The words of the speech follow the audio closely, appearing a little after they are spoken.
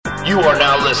You are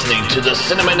now listening to the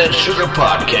Cinnamon and Sugar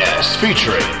Podcast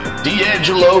featuring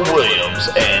D'Angelo Williams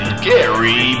and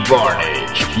Gary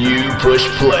Barnage. You push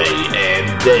play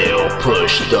and they'll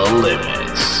push the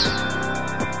limits.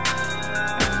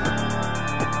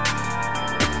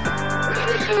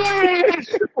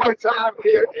 One time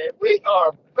here, and we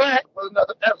are back with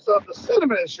another episode of the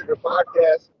Cinnamon and Sugar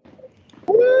Podcast.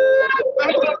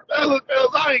 Fellas,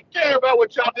 I didn't care about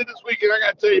what y'all did this weekend. I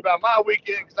got to tell you about my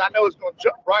weekend because I know it's going to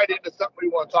jump right into something we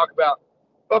want to talk about.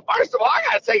 But first of all, I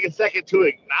got to take a second to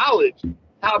acknowledge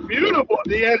how beautiful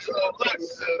D'Angelo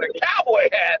looks in the cowboy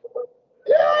hat.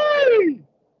 Yay!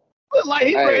 Looks like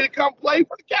he's ready to come play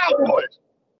for the Cowboys.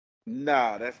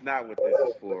 No, that's not what this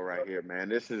is for right here, man.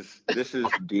 This is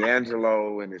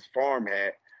D'Angelo in his farm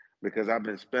hat because I've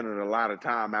been spending a lot of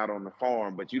time out on the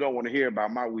farm. But you don't want to hear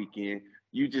about my weekend.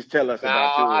 You just tell us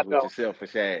about yours with your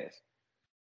selfish ass.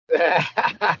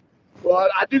 Well,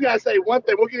 I do got to say one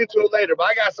thing. We'll get into it later, but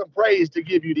I got some praise to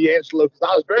give you, D'Angelo, because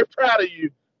I was very proud of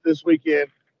you this weekend.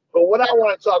 But what I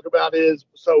want to talk about is,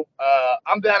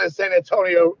 I'm down in San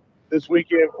Antonio this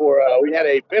weekend for, we had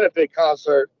a benefit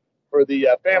concert for the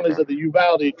families of the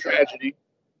Uvalde tragedy.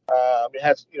 It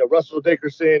has, Russell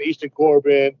Dickerson, Easton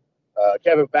Corbin,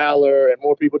 Kevin Fowler, and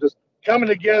more people just coming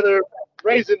together,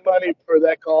 raising money for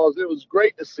that cause. It was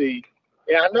great to see.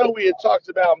 And I know we had talked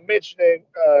about mentioning,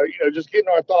 just getting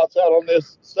our thoughts out on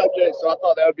this subject. So I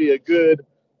thought that would be a good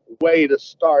way to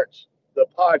start the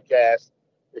podcast,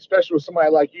 especially with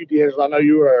somebody like you, D'Angelo. I know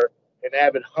you are an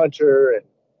avid hunter and,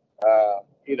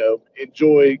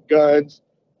 enjoy guns.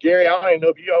 Gary, I don't even know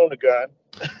if you own a gun.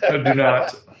 I do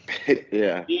not.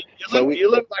 Yeah. You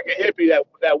look like a hippie that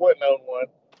wouldn't own one.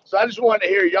 So I just wanted to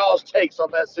hear y'all's takes on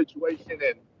that situation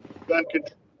and gun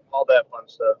control, all that fun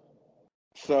stuff.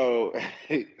 So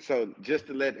just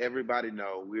to let everybody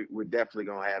know, we're definitely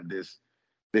gonna have this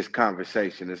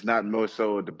conversation. It's not more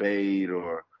so a debate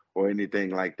or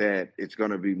anything like that. It's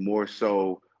gonna be more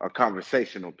so a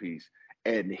conversational piece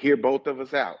and hear both of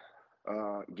us out.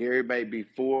 Gary may be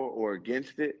for or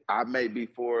against it. I may be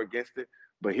for or against it.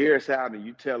 But hear us out and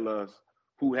you tell us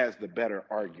who has the better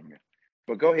argument.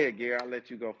 But go ahead, Gary. I'll let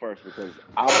you go first because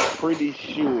I'm pretty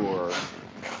sure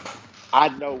I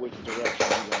know which direction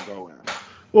you're going to go in.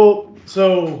 Well,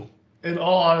 so in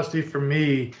all honesty, for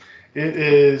me, it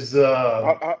is. Hold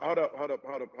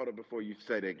up before you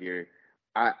say that, Gary.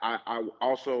 I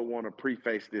also want to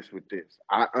preface this with this.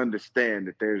 I understand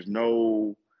that there's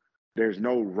no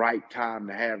right time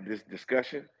to have this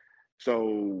discussion.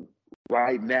 So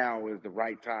right now is the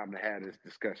right time to have this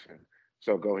discussion.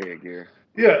 So go ahead, Gary.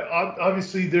 Yeah,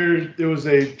 obviously there was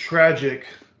a tragic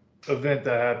event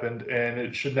that happened, and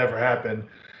it should never happen.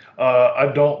 I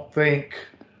don't think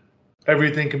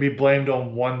everything can be blamed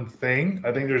on one thing.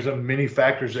 I think there's many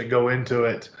factors that go into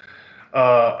it.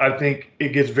 I think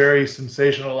it gets very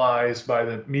sensationalized by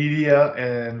the media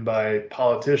and by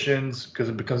politicians because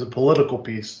it becomes a political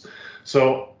piece.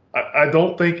 So I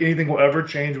don't think anything will ever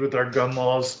change with our gun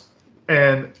laws.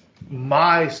 And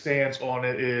my stance on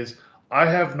it is I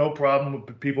have no problem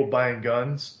with people buying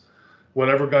guns.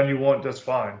 Whatever gun you want, that's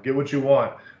fine. Get what you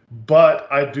want. But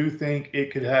I do think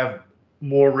it could have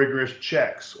more rigorous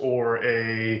checks or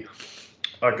a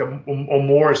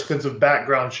more extensive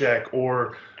background check,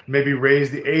 or maybe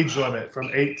raise the age limit from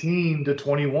 18 to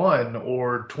 21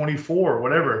 or 24,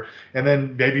 whatever. And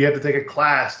then maybe you have to take a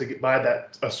class to buy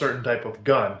a certain type of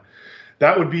gun.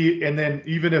 That would be, and then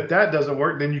even if that doesn't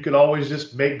work, then you could always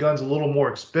just make guns a little more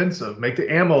expensive, make the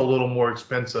ammo a little more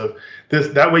expensive.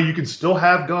 That way you can still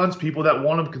have guns. People that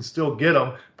want them can still get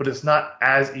them, but it's not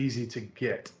as easy to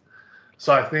get.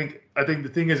 So I think the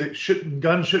thing is,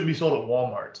 guns shouldn't be sold at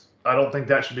Walmart. I don't think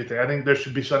that should be a thing. I think there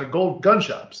should be sold at gun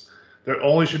shops. There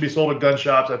only should be sold at gun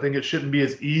shops. I think it shouldn't be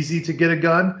as easy to get a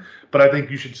gun, but I think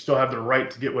you should still have the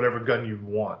right to get whatever gun you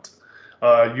want.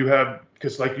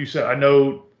 Because like you said, I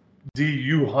know, D,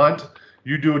 you hunt.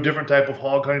 You do a different type of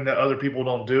hog hunting that other people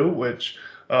don't do, which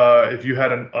if you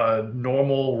had a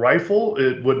normal rifle,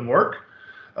 it wouldn't work.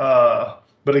 But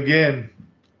again,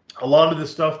 a lot of the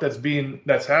stuff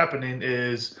that's happening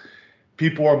is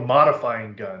people are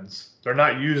modifying guns. They're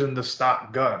not using the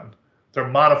stock gun. They're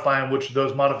modifying, which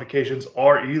those modifications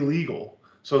are illegal.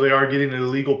 So they are getting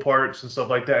illegal parts and stuff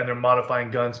like that, and they're modifying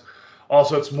guns.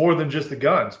 Also, it's more than just the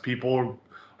guns. People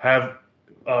have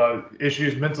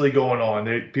issues mentally going on.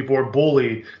 People are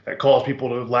bullied that cause people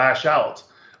to lash out.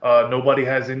 Nobody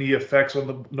has any effects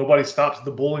nobody stops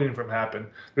the bullying from happening.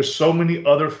 There's so many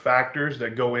other factors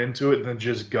that go into it than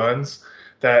just guns,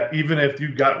 that even if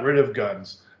you got rid of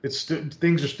guns,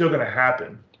 things are still going to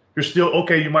happen. You're still,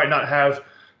 okay, you might not have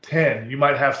 10, you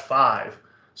might have 5.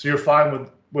 So you're fine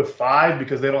with with 5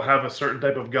 because they don't have a certain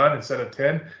type of gun instead of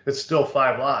 10, it's still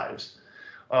 5 lives.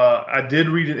 I did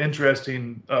read an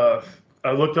interesting. I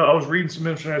was reading some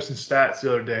interesting stats the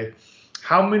other day.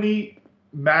 How many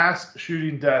mass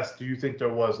shooting deaths do you think there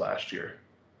was last year?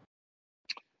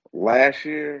 Last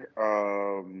year,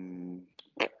 I'm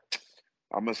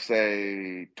gonna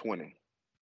say 20.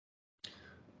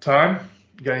 Time?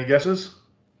 You got any guesses?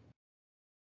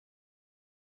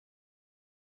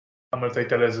 I'm gonna take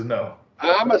that as a no.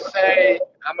 I'm gonna say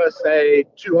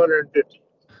 250.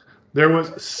 There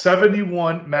was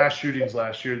 71 mass shootings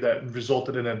last year that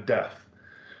resulted in a death.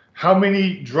 How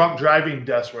many drunk driving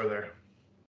deaths were there?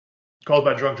 Caused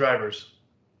by drunk drivers.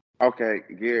 Okay,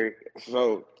 Gary.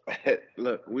 So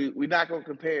look, we're not gonna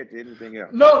compare it to anything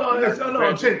else. No.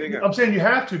 I'm saying you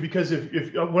have to, because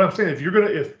if what I'm saying,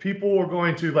 if people are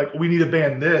going to, like, we need to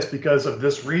ban this because of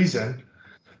this reason,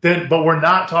 then, but we're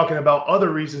not talking about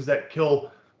other reasons that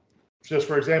kill. Just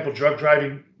for example, drunk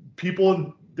driving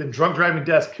people and drunk driving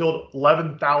deaths killed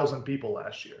 11,000 people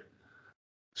last year.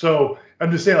 So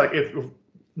I'm just saying, like, if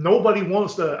nobody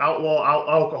wants to outlaw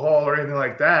alcohol or anything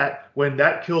like that when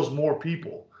that kills more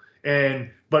people,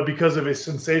 but because of a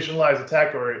sensationalized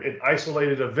attack or an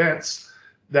isolated events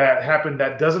that happen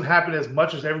that doesn't happen as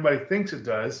much as everybody thinks it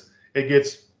does, it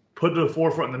gets put to the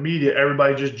forefront in the media.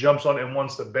 Everybody just jumps on it and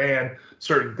wants to ban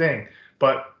certain thing.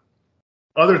 But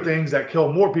other things that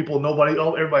kill more people,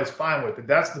 everybody's fine with it.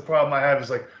 That's the problem I have, is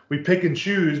like, we pick and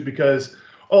choose because,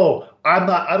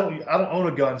 I don't own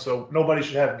a gun, so nobody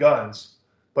should have guns.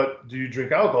 But do you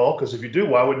drink alcohol? Because if you do,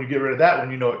 why wouldn't you get rid of that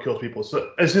when you know it kills people?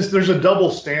 So it's just, there's a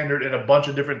double standard in a bunch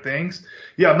of different things.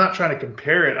 Yeah, I'm not trying to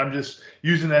compare it. I'm just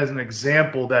using it as an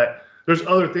example that there's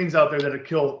other things out there that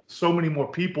kill so many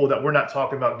more people that we're not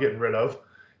talking about getting rid of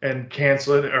and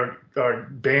canceling or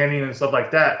banning and stuff like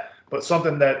that. But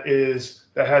something that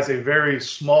has a very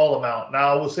small amount. Now,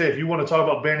 I will say, if you want to talk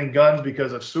about banning guns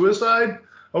because of suicide,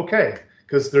 okay,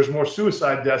 because there's more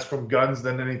suicide deaths from guns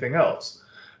than anything else.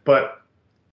 But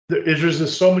there's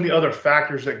just so many other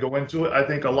factors that go into it. I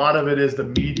think a lot of it is the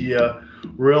media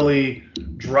really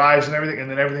drives and everything, and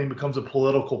then everything becomes a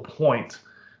political point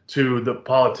to the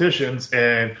politicians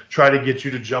and try to get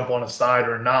you to jump on a side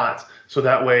or not. So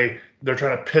that way they're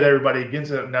trying to pit everybody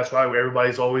against it, and that's why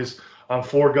everybody's always, I'm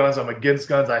for guns, I'm against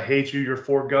guns, I hate you, you're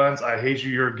for guns, I hate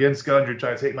you, you're against guns, you're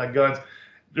trying to take my guns.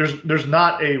 There's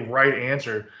not a right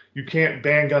answer. You can't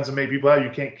ban guns and make people happy.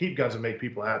 You can't keep guns and make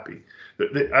people happy.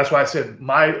 That's why I said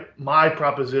my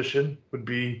proposition would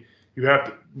be, you have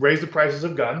to raise the prices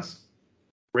of guns,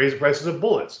 raise the prices of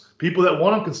bullets. People that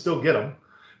want them can still get them,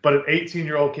 but an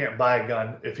 18-year-old can't buy a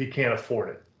gun if he can't afford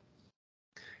it.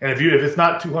 And if it's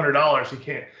not $200, he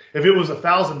can't. If it was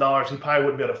 $1,000, he probably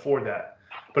wouldn't be able to afford that.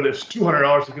 But if it's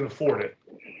 $200, he can afford it.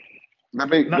 Let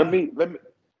me get a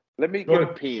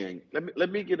pen.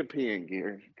 Let me get a pen,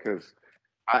 Gary, because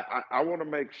I want to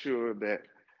make sure that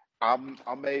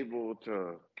I'm able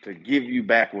to give you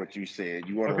back what you said.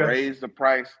 You want to raise the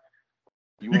price?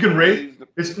 You can raise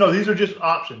these are just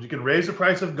options. You can raise the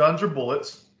price of guns or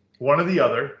bullets, one or the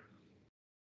other.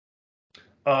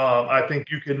 I think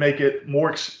you can make it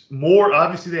more.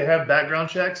 Obviously, they have background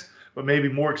checks, but maybe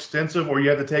more extensive, or you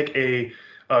have to take a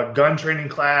gun training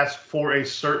class for a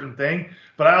certain thing.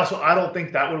 But I don't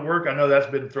think that would work. I know that's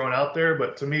been thrown out there,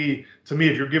 but to me,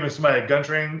 if you're giving somebody a gun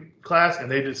training class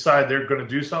and they decide they're going to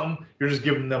do something, you're just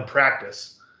giving them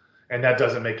practice, and that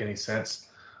doesn't make any sense.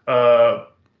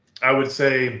 I would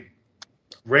say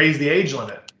raise the age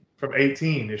limit from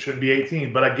 18. It shouldn't be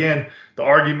 18. But again, the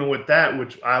argument with that,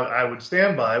 which I would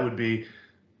stand by, would be,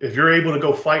 if you're able to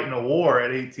go fight in a war at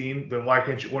 18, then why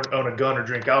can't you own a gun or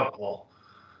drink alcohol?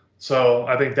 So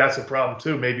I think that's a problem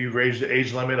too. Maybe you raise the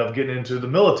age limit of getting into the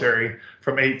military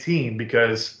from 18,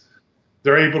 because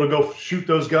they're able to go shoot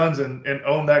those guns and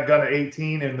own that gun at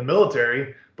 18 in the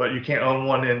military, but you can't own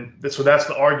one so that's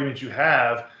the argument you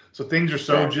have. So things are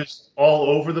so just all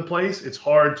over the place. It's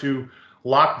hard to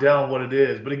lock down what it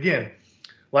is. But again,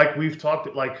 like we've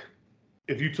talked, like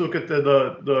if you look at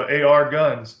the AR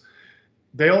guns,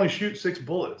 they only shoot 6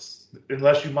 bullets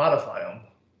unless you modify them.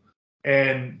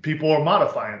 And people are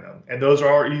modifying them, and those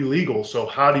are illegal. So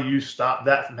how do you stop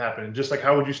that from happening? Just like,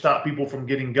 how would you stop people from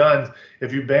getting guns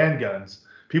if you ban guns?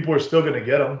 People are still going to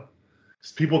get them.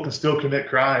 People can still commit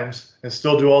crimes and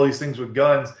still do all these things with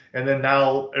guns, and then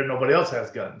now nobody else has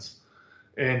guns,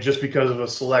 and just because of a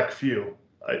select few.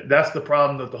 That's the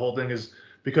problem. That the whole thing is,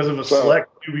 because of a select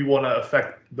few, we want to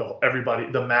affect everybody,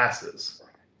 the masses.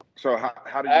 So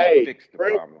how do you fix the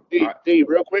problem?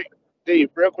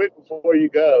 Steve, real quick before you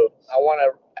go, I want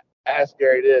to ask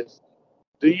Gary this.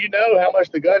 Do you know how much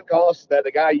the gun costs that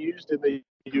the guy used in the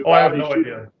I have no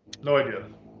idea. No idea.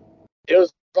 it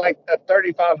was like a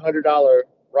 $3,500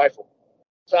 rifle.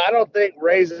 So I don't think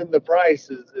raising the price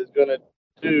is going to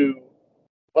do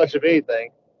much of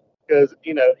anything because,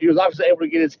 he was obviously able to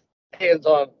get his hands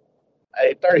on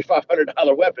a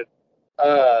 $3,500 weapon.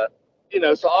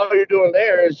 So all you're doing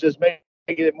there is just making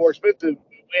it more expensive.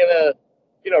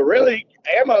 Really,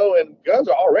 ammo and guns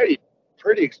are already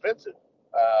pretty expensive.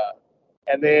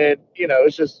 And then,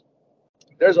 it's just,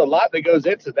 there's a lot that goes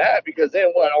into that because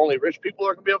then only rich people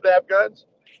are going to be able to have guns?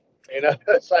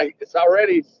 It's like, it's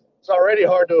already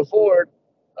hard to afford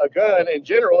a gun in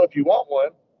general if you want one.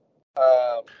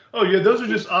 Those are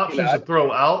just options to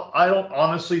throw out. I don't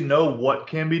honestly know what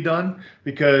can be done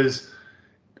because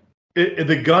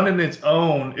the gun in its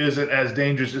own isn't as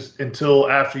dangerous until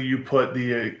after you put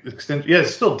the extension. Yeah,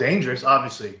 it's still dangerous,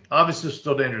 obviously. Obviously, it's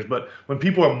still dangerous. But when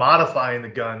people are modifying the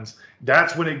guns,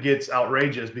 that's when it gets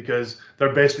outrageous because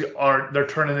they're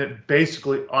turning it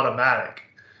basically automatic.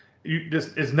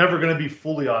 It's never going to be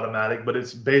fully automatic, but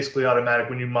it's basically automatic.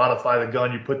 When you modify the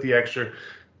gun, you put the extra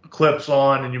clips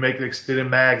on and you make the extended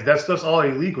mags. That stuff's all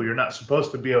illegal. You're not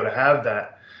supposed to be able to have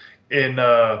that. And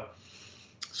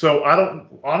so I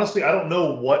don't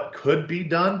know what could be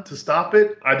done to stop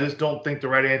it. I just don't think the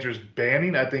right answer is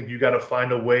banning. I think you got to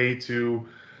find a way to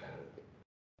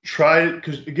try it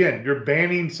because, again, you're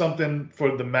banning something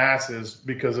for the masses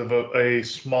because of a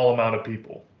small amount of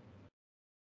people.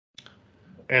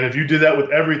 And if you did that with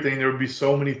everything, there would be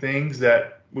so many things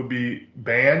that would be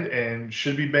banned and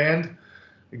should be banned.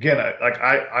 Again,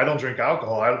 I don't drink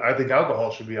alcohol. I think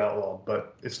alcohol should be outlawed,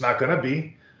 but it's not going to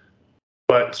be.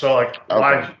 But so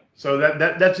why? So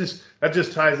that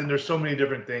just ties in. There's so many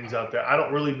different things out there. I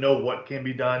don't really know what can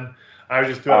be done. I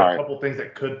just threw out a couple things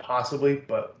that could possibly.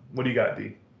 But what do you got,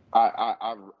 D?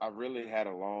 I really had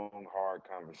a long, hard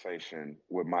conversation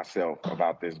with myself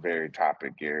about this very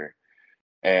topic, Gary.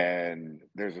 And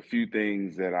there's a few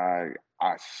things that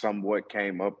I somewhat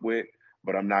came up with,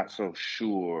 but I'm not so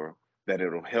sure that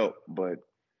it'll help. But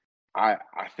I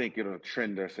think it'll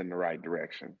trend us in the right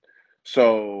direction.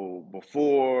 So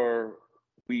before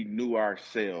we knew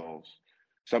ourselves,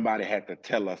 somebody had to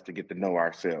tell us to get to know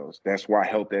ourselves. That's why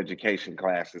health education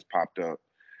classes popped up,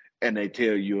 and they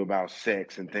tell you about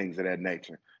sex and things of that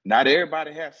nature. Not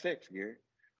everybody has sex, Gary,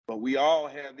 but we all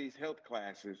have these health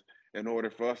classes in order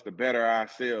for us to better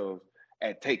ourselves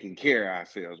at taking care of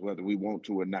ourselves, whether we want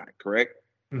to or not, correct?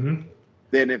 Mm-hmm.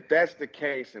 Then if that's the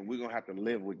case, and we're going to have to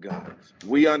live with guns,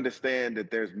 we understand that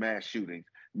there's mass shootings.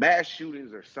 Mass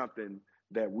shootings are something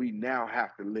that we now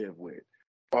have to live with.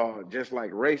 Just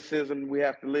like racism we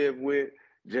have to live with,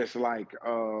 just like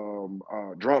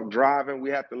drunk driving we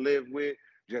have to live with,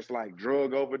 just like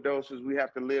drug overdoses we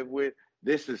have to live with.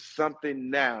 This is something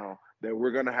now that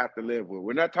we're going to have to live with.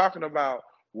 We're not talking about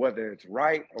whether it's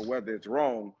right or whether it's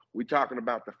wrong. We're talking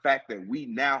about the fact that we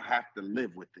now have to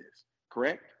live with this,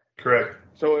 correct? Correct.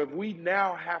 So if we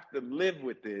now have to live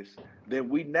with this, then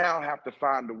we now have to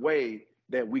find a way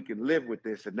that we can live with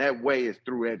this, and that way is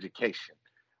through education.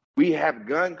 We have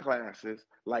gun classes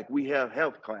like we have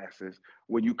health classes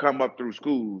when you come up through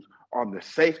schools on the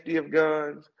safety of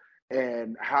guns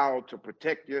and how to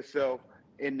protect yourself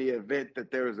in the event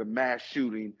that there is a mass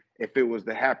shooting if it was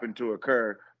to happen to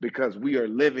occur, because we are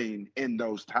living in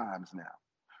those times now.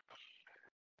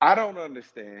 I don't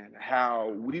understand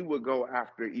how we would go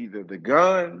after either the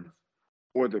guns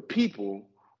or the people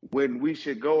when we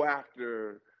should go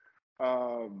after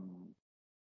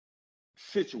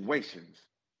situations.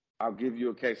 I'll give you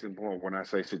a case in point when I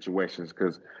say situations,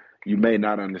 because you may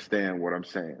not understand what I'm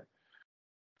saying.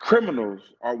 Criminals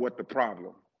are what the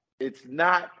problem. It's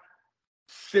not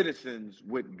citizens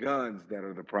with guns that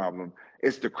are the problem.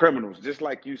 It's the criminals, just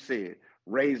like you said,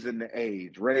 raising the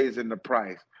age, raising the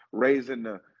price,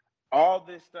 all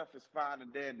this stuff is fine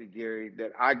and dandy, Gary,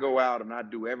 that I go out and I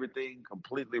do everything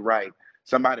completely right.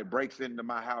 Somebody breaks into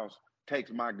my house, takes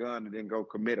my gun, and then go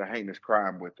commit a heinous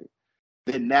crime with it.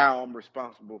 Then now I'm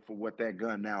responsible for what that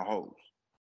gun now holds.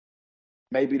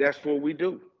 Maybe that's what we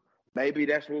do. Maybe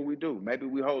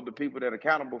we hold the people that are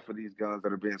accountable for these guns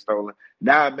that are being stolen.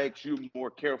 Now it makes you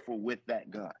more careful with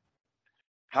that gun.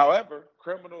 However,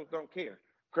 criminals don't care.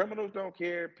 Criminals don't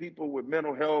care. People with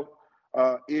mental health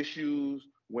issues,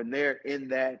 when they're in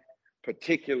that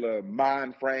particular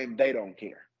mind frame, they don't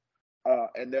care.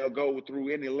 And they'll go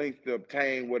through any length to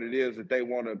obtain what it is that they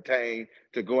want to obtain,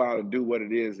 to go out and do what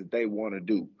it is that they want to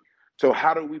do. So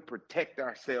how do we protect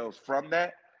ourselves from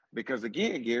that? Because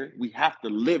again, Gary, we have to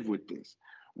live with this.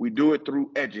 We do it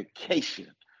through education.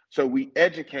 So we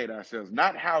educate ourselves,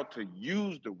 not how to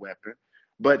use the weapon,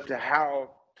 but to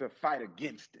how to fight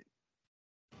against it.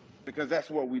 Because that's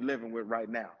what we're living with right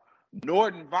now.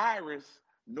 Norton virus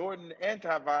Norton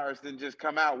antivirus didn't just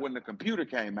come out when the computer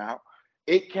came out.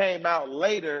 It came out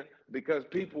later because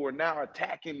people were now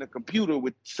attacking the computer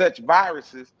with such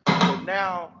viruses. So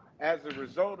now, as a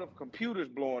result of computers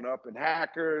blowing up and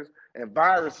hackers and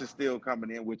viruses still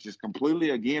coming in, which is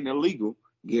completely, again, illegal,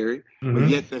 Gary, but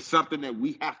yet there's something that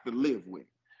we have to live with.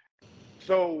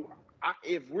 So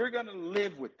if we're going to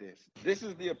live with this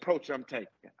is the approach I'm taking.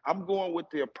 I'm going with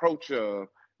the approach of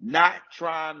not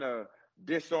trying to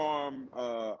disarm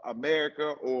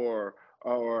America or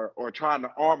trying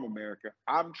to arm America.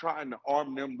 I'm trying to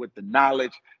arm them with the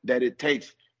knowledge that it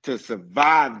takes to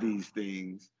survive these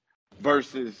things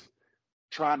versus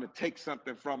trying to take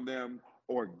something from them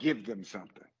or give them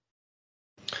something.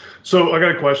 So I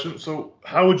got a question. So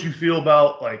how would you feel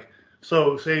about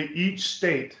say each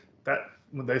state that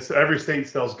when they say every state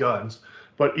sells guns,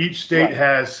 but each state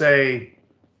has, say,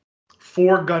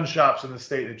 4 gun shops in the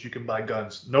state that you can buy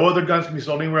guns. No other guns can be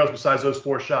sold anywhere else besides those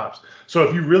 4 shops. So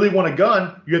if you really want a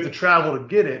gun, you have to travel to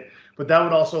get it. But that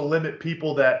would also limit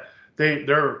people that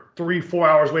they're 3-4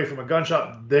 hours away from a gun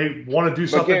shop. They want to do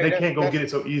something, Gary, they can't go get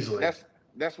it so easily.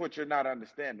 That's what you're not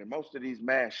understanding. Most of these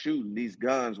mass shooting, these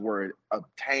guns were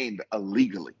obtained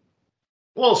illegally.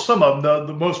 Well, some of them.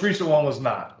 The most recent one was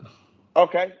not.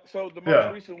 Okay, so the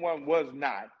most recent one was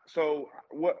not. So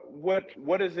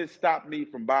what does it stop me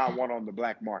from buying one on the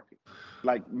black market?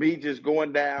 Like me just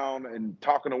going down and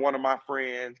talking to one of my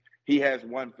friends, he has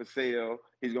one for sale.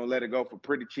 He's gonna let it go for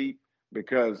pretty cheap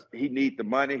because he needs the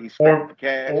money. He's spent the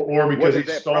cash, or because he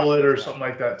stole it or something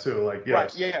like that too. Like yes,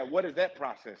 right? Yeah. What is that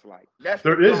process like?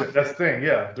 There isn't. That's the thing.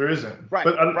 Yeah, there isn't. Right.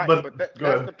 But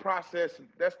that's the process.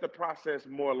 That's the process.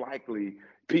 More likely,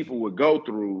 people would go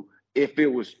through if it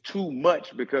was too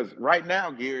much, because right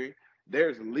now, Gary,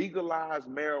 there's legalized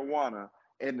marijuana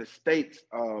in the states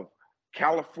of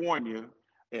California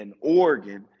and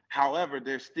Oregon. However,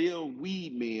 there's still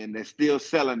weed men that's still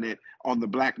selling it on the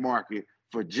black market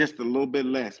for just a little bit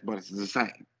less, but it's the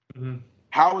same. Mm-hmm.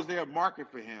 How is there a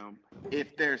market for him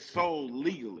if they're sold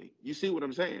legally? You see what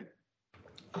I'm saying?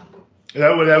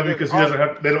 That would have because he doesn't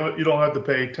have. You don't have to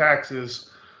pay taxes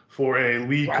for a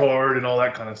weed card and all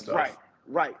that kind of stuff.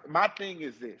 Right. My thing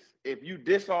is this: if you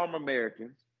disarm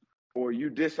Americans or you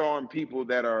disarm people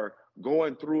that are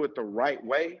going through it the right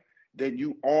way, then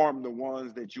you arm the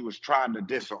ones that you was trying to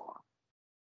disarm.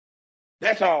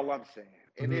 That's all I'm saying.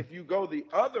 And if you go the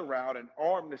other route and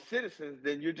arm the citizens,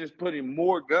 then you're just putting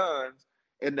more guns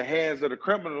in the hands of the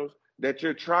criminals that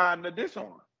you're trying to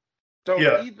disarm. So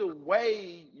either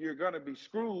way, you're going to be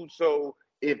screwed. So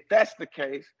if that's the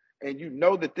case, and you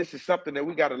know that this is something that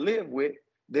we got to live with,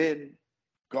 then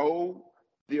go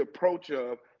the approach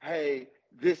of, hey,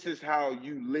 this is how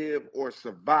you live or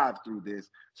survive through this.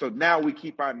 So now we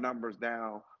keep our numbers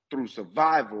down through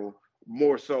survival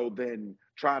more so than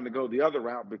trying to go the other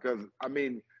route. Because, I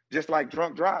mean, just like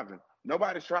drunk driving,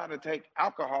 nobody's trying to take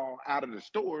alcohol out of the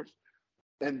stores.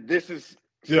 And this is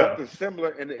something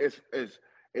similar. And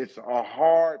it's a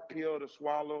hard pill to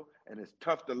swallow, and it's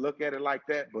tough to look at it like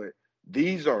that. But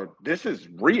this is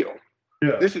real.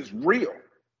 Yeah. This is real.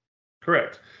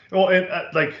 Correct. Well, and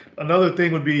another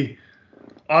thing would be,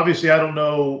 obviously, I don't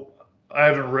know, I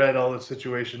haven't read all the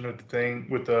situation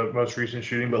with the most recent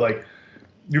shooting, but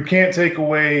you can't take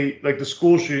away the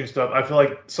school shooting stuff. I feel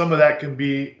like some of that can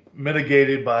be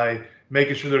mitigated by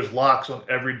making sure there's locks on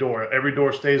every door. Every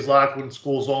door stays locked when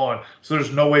school's on, so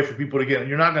there's no way for people to get in.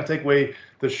 You're not going to take away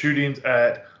the shootings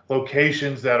at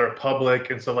locations that are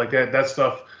public and stuff like that. That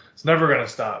stuff is never going to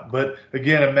stop. But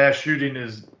again, a mass shooting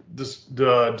is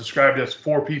described as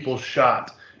 4 people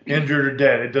shot, injured or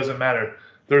dead. It doesn't matter.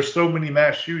 There's so many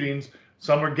mass shootings.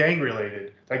 Some are gang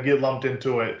related that get lumped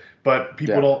into it, but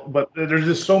people don't. But there's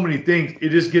just so many things. It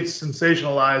just gets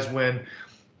sensationalized when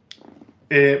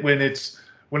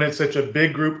it's such a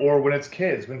big group, or when it's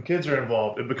kids. When kids are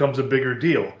involved, it becomes a bigger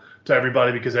deal to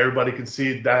everybody because everybody can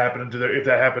see that happening if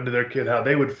that happened to their kid, how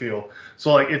they would feel.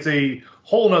 So it's a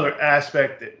whole nother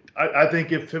aspect. I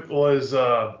think if it was.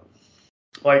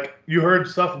 You heard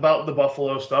stuff about the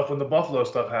Buffalo stuff when the Buffalo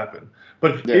stuff happened,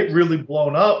 but it really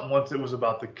blown up once it was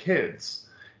about the kids,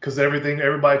 because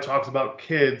everybody talks about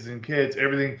kids,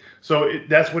 everything. So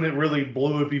that's when it really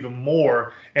blew up even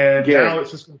more, and now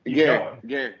it's just going to keep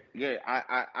going.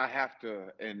 I have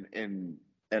to,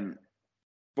 and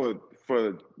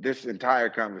for this entire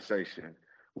conversation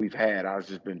we've had, I've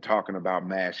just been talking about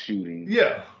mass shootings,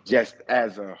 just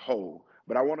as a whole,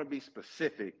 but I want to be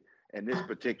specific in this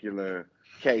particular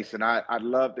case, and I'd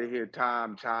love to hear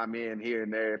Tom chime in here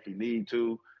and there if he need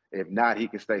to. If not, he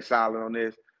can stay silent on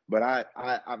this. But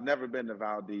I've never been to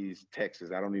Valdez,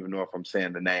 Texas. I don't even know if I'm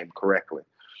saying the name correctly.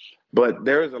 But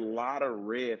there's a lot of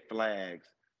red flags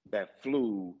that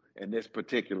flew in this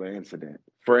particular incident.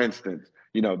 For instance,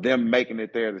 them making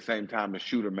it there at the same time the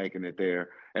shooter making it there,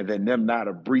 and then them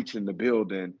not breaching the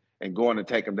building and going to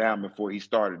take him down before he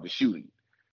started the shooting.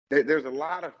 There's a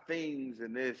lot of things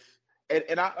in this,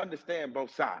 and I understand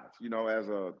both sides. As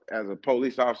a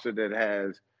police officer that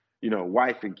has,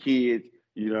 wife and kids,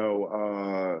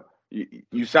 you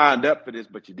signed up for this,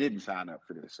 but you didn't sign up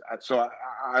for this. So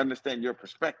I understand your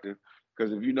perspective,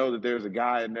 because if you know that there's a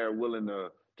guy in there willing to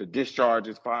discharge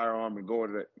his firearm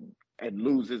and and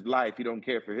lose his life, he don't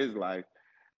care for his life,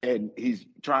 and he's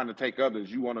trying to take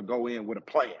others, you want to go in with a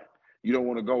plan. You don't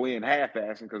want to go in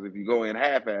half-assing, because if you go in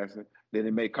half-assing, then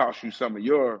it may cost you some of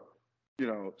your,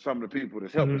 some of the people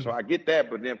that's helping. Mm-hmm. So I get that,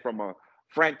 but then from a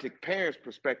frantic parent's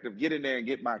perspective, get in there and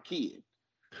get my kid.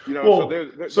 So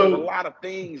there's a lot of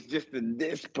things just in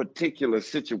this particular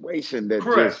situation that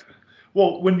correct.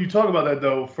 Well, when you talk about that,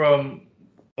 though, from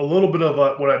a little bit of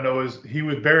what I know is he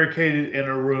was barricaded in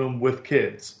a room with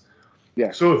kids.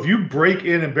 Yeah. So if you break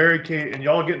in and barricade and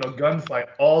y'all get in a gunfight,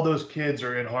 all those kids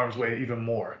are in harm's way even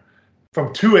more,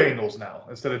 from two angles now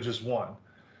instead of just one.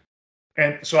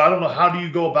 And so I don't know, how do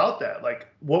you go about that? Like,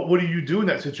 what do you do in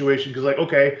that situation? Because, like,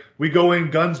 okay, we go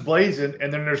in guns blazing,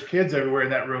 and then there's kids everywhere in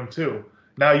that room too.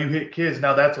 Now you hit kids.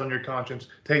 Now that's on your conscience.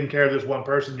 Taking care of this one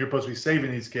person, you're supposed to be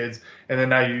saving these kids, and then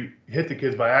now you hit the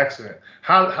kids by accident.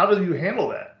 How do you handle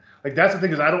that? Like, that's the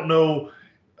thing, is I don't know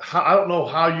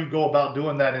how you go about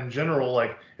doing that in general.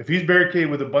 Like, if he's barricaded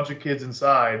with a bunch of kids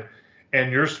inside,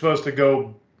 and you're supposed to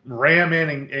go ram in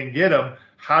and get them,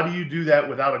 how do you do that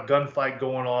without a gunfight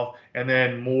going off and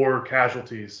then more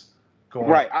casualties going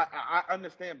right on? I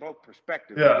understand both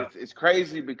perspectives. Yeah. It's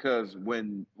crazy because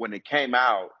when it came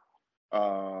out,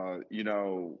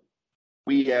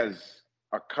 we as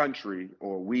a country,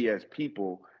 or we as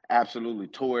people, absolutely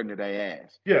tore into their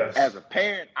ass. Yes. As a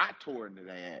parent, I tore into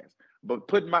their ass. But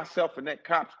putting myself in that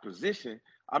cop's position,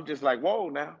 I'm just like, whoa,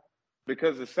 now.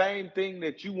 Because the same thing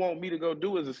that you want me to go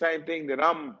do is the same thing that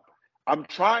I'm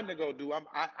trying to go do.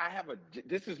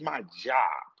 This is my job.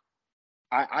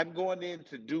 I'm going in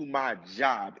to do my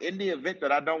job. In the event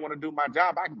that I don't want to do my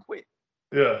job, I can quit.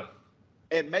 Yeah.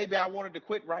 And maybe I wanted to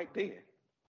quit right then.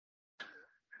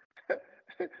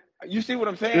 You see what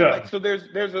I'm saying? Yeah. Like, so there's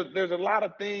a lot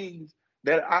of things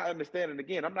that I understand. And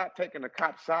again, I'm not taking the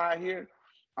cop side here.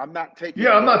 I'm not taking.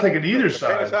 Yeah, I'm not taking either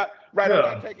side. Right.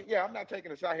 Yeah. I'm not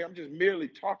taking a side here. I'm just merely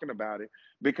talking about it,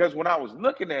 because when I was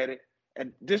looking at it,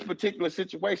 and this particular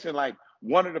situation, like,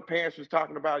 one of the parents was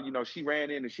talking about, she ran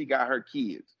in and she got her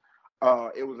kids.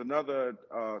 It was another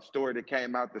story that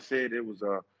came out that said it was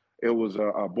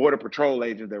a border patrol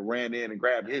agent that ran in and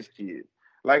grabbed his kids.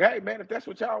 Like, hey man, if that's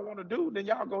what y'all want to do, then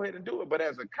y'all go ahead and do it. But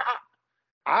as a cop,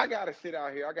 I gotta sit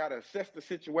out here. I gotta assess the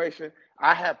situation.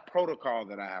 I have protocol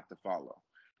that I have to follow.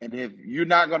 And if you're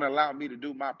not gonna allow me to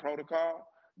do my protocol,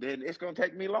 then it's gonna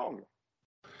take me longer.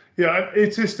 Yeah,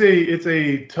 it's just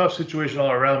a tough situation all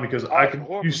around, because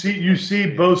you see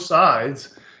both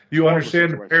sides. You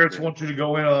understand the parents want you to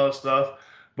go in on all that stuff,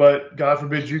 but God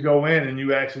forbid you go in and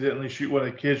you accidentally shoot one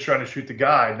of the kids trying to shoot the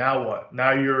guy. Now what?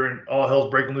 Now you're in, all hell's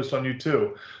breaking loose on you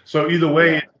too. So either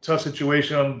way, it's a tough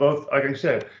situation on both. Like I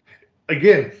said,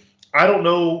 again, I don't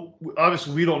know.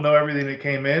 Obviously, we don't know everything that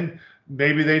came in.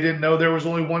 Maybe they didn't know there was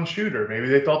only one shooter. Maybe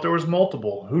they thought there was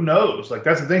multiple. Who knows? Like,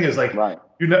 that's the thing, is like, right.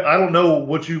 I don't know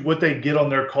what they get on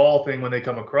their call thing when they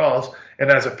come across.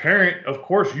 And as a parent, of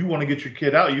course, you want to get your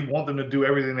kid out. You want them to do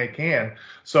everything they can.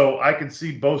 So I can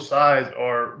see both sides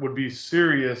would be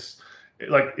serious.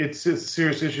 Like, it's a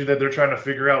serious issue that they're trying to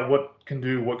figure out what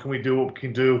we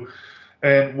can do.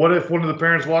 And what if one of the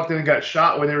parents walked in and got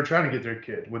shot when they were trying to get their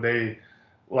kid? Would they,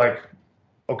 like,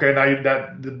 okay, now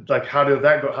how did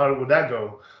that go? How would that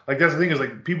go? Like, that's the thing, is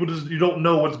like, people you don't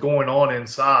know what's going on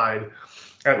inside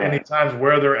at any times,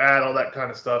 where they're at, all that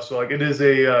kind of stuff. So, like, it is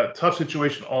a tough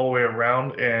situation all the way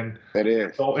around, and it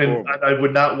is. And I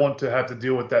would not want to have to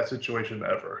deal with that situation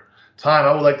ever. Time,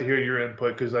 I would like to hear your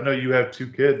input, because I know you have two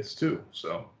kids too.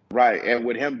 So right, and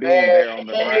with him being there on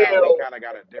the ground, he kind of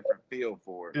got a different feel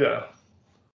for it. Yeah.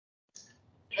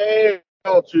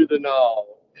 Hell to the no.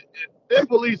 Them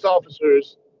police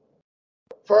officers,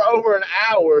 for over an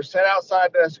hour, sat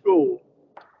outside that school.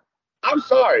 I'm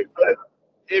sorry, but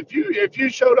if you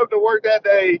showed up to work that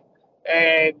day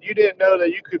and you didn't know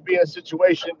that you could be in a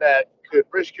situation that could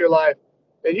risk your life,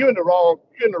 then you're in the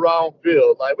wrong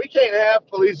field. Like, we can't have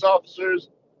police officers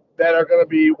that are going to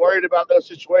be worried about those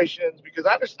situations, because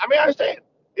I understand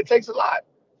it takes a lot.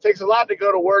 It takes a lot to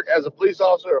go to work as a police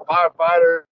officer, a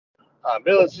firefighter,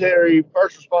 military,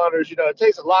 first responders. It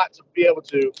takes a lot to be able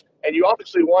to, and you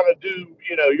obviously want to do,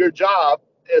 your job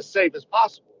as safe as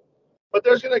possible. But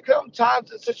there's going to come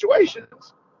times and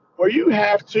situations where you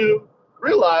have to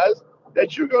realize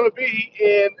that you're going to be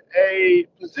in a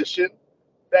position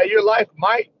that your life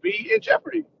might be in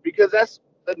jeopardy because that's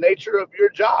the nature of your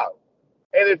job.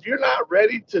 And if you're not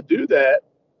ready to do that,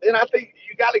 then I think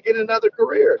you got to get another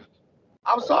career.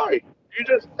 I'm sorry. You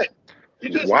just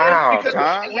Wow, because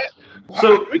Tom.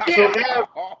 we can't have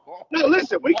no,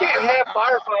 listen, we can't have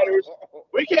firefighters.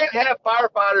 We can't have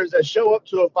firefighters that show up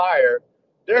to a fire.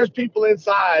 There's people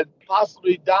inside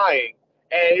possibly dying,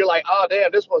 and you're like, oh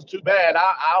damn, this one's too bad.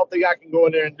 I don't think I can go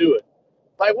in there and do it.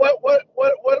 Like what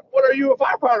are you a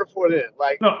firefighter for then?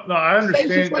 Like no, I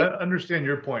understand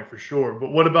your point for sure.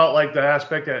 But what about like the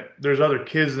aspect that there's other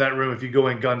kids in that room if you go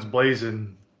in guns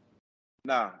blazing?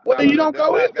 No. Well, you don't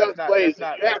go in guns blazing.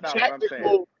 You have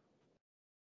tactical.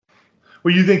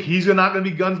 Well, you think he's not going to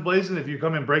be guns blazing if you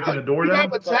come in breaking the door down? You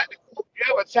have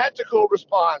a tactical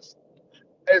response.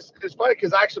 It's funny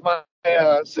because actually my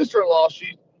sister-in-law,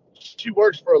 she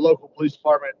works for a local police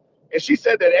department, and she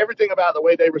said that everything about the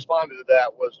way they responded to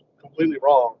that was completely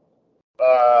wrong.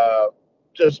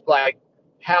 Just like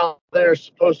how they're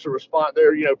supposed to respond,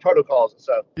 their protocols and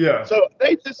stuff. Yeah. So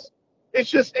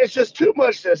it's just too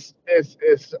much. This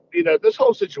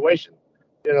whole situation.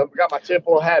 Got my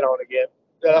tinfoil hat on again.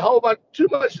 Too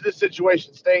much of this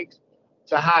situation stinks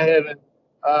to high heaven.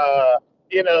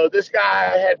 This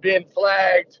guy had been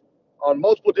flagged on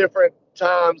multiple different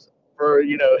times for,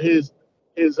 his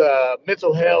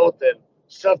mental health and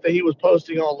stuff that he was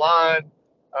posting online.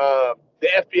 The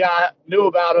FBI knew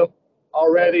about him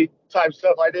already, type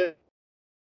stuff like this.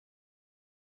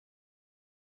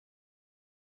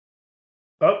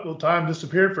 Oh, well, time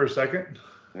disappeared for a second.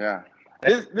 Yeah.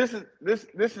 This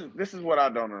is what I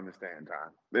don't understand,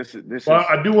 Tom.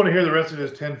 I do want to hear the rest of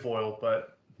his tinfoil,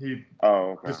 but he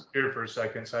okay. disappeared for a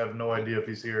second, so I have no idea if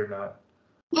he's here or not.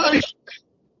 Nice.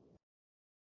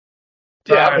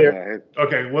 Yeah, I'm here.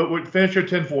 Okay, what finish your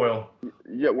tinfoil.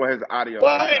 Yeah, well, his audio is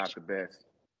not the best.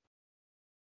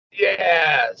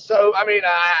 Yeah, so I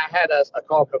had a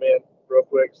call come in real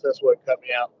quick, so that's what cut me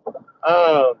out.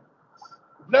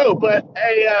 No, but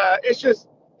it's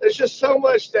just so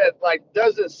much that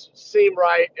doesn't seem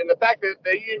right, and the fact that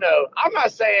I'm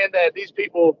not saying that these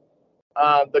people,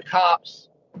 the cops,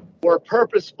 were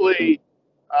purposefully,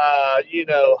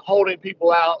 holding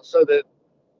people out so that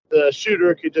the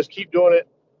shooter could just keep doing it,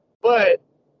 but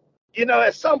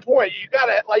at some point you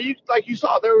gotta like you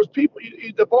saw there was people.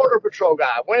 The border patrol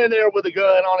guy went in there with a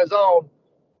gun on his own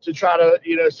to try to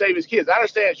save his kids. I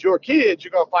understand it's your kids;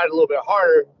 you're gonna fight a little bit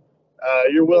harder.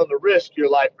 You're willing to risk your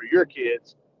life for your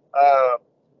kids.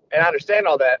 And I understand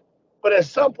all that. But at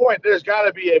some point, there's got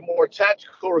to be a more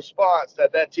tactical response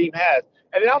that team has.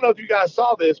 And I don't know if you guys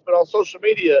saw this, but on social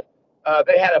media,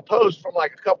 they had a post from a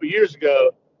couple years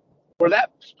ago where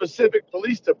that specific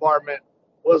police department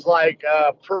was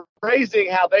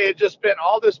praising how they had just spent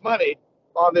all this money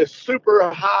on this super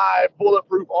high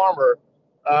bulletproof armor.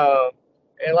 And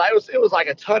it was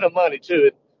a ton of money to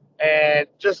it. And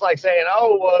just saying,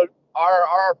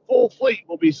 our full fleet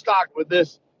will be stocked with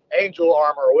this Angel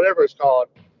armor or whatever it's called.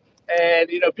 And,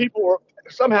 people were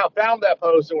somehow found that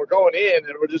post and were going in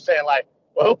and were just saying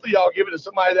well, hopefully y'all give it to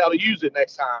somebody that'll use it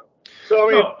next time. So,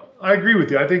 I agree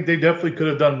with you. I think they definitely could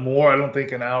have done more. I don't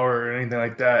think an hour or anything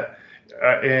like that.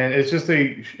 And it's just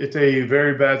it's a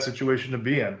very bad situation to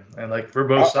be in. And for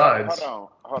both sides.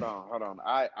 Hold on.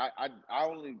 I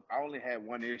only had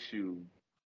one issue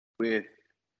with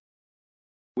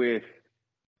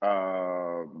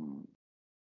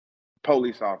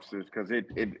police officers because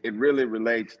it really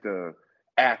relates to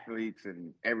athletes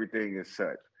and everything as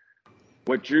such.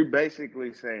 What you're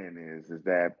basically saying is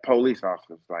that police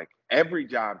officers, every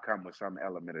job comes with some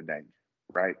element of danger,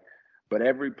 right? But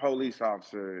every police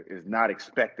officer is not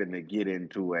expecting to get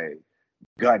into a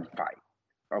gunfight.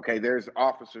 Okay, there's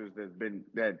officers that's been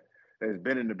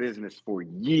in the business for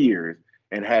years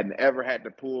and hadn't ever had to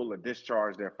pull or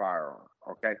discharge their firearm.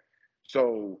 Okay,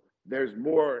 so there's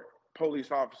more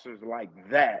police officers like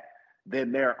that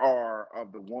than there are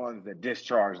of the ones that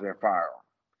discharge their firearm.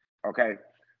 Okay,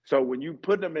 so when you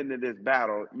put them into this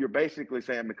battle, you're basically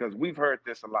saying, because we've heard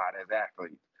this a lot as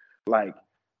athletes,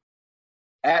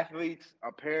 athletes,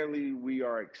 apparently we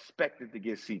are expected to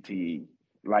get CTE.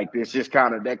 It's just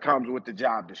that comes with the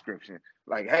job description.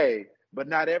 Hey, but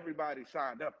not everybody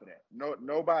signed up for that.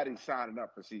 Nobody's signing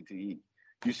up for CTE.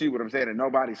 You see what I'm saying? And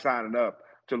nobody's signing up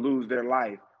to lose their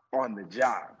life on the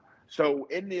job. So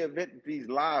in the event that these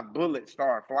live bullets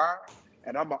start flying,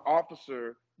 and I'm an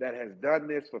officer that has done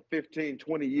this for 15,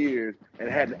 20 years and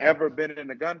hadn't ever been in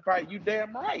a gunfight, you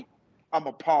damn right I'm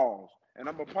a pause and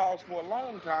I'm gonna pause for a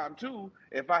long time too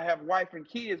if I have wife and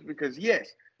kids, because yes,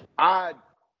 I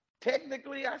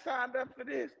technically I signed up for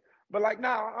this, but like,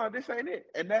 nah, this ain't it.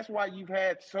 And that's why you've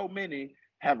had so many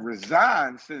have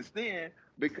resigned since then,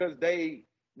 because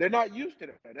they're not used to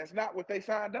that. That's not what they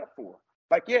signed up for.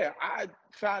 Like, yeah, I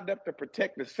signed up to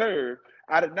protect and serve.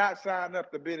 I did not sign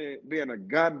up to be in a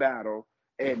gun battle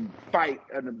and fight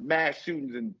and mass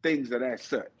shootings and things of that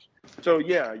such. So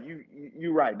yeah,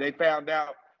 you're right. They found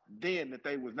out then that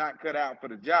they was not cut out for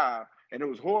the job, and it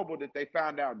was horrible that they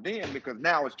found out then, because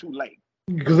now it's too late.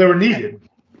 Because they were needed.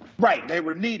 Right, they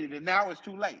were needed, and now it's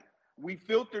too late. We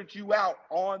filtered you out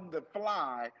on the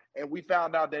fly, and we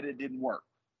found out that it didn't work.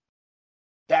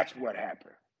 That's what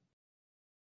happened.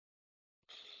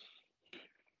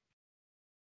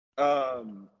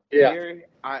 Gary,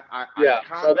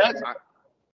 So that's.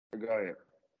 Go ahead.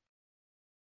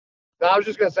 No, I was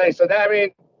just gonna say. So that, I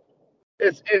mean,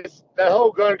 it's the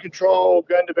whole gun control,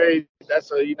 gun debate. That's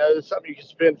that's something you can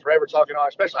spend forever talking on.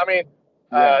 Especially, I mean,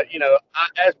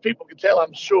 as people can tell,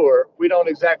 I'm sure we don't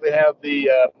exactly have the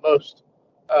most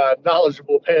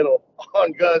knowledgeable panel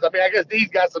on guns. I mean, I guess Dee's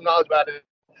got some knowledge about it.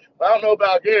 I don't know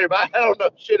about Gary, but I don't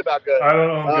know shit about guns. I don't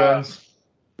own guns.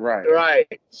 Right.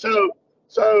 So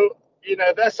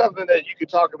that's something that you could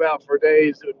talk about for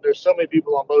days. There's so many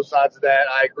people on both sides of that.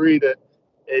 I agree that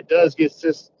it does get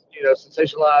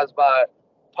sensationalized by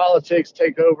politics,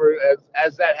 take over,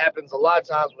 as that happens a lot of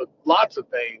times with lots of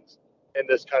things in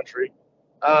this country.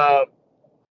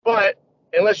 But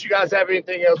unless you guys have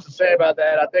anything else to say about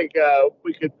that, I think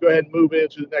we could go ahead and move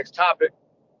into the next topic.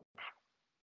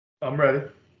 I'm ready.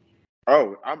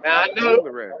 Oh, I'm totally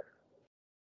ready.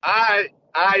 I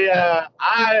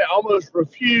almost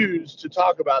refuse to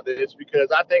talk about this because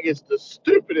I think it's the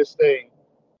stupidest thing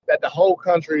that the whole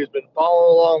country has been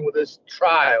following along with this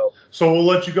trial. So we'll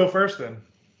let you go first then.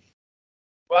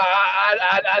 Well,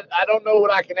 I don't know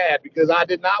what I can add because I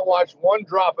did not watch one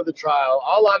drop of the trial.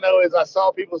 All I know is I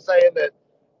saw people saying that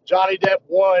Johnny Depp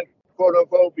won, quote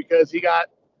unquote, because he got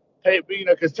paid,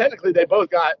 because technically they both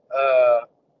got,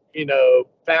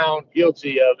 found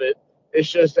guilty of it. It's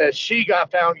just that she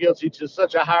got found guilty to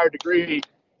such a higher degree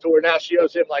to where now she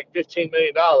owes him like $15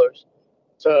 million.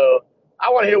 So I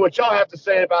want to hear what y'all have to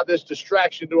say about this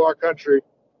distraction to our country.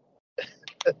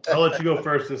 I'll let you go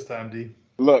first this time, D.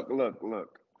 Look.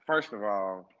 First of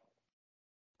all,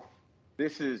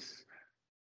 this is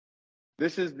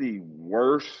the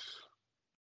worst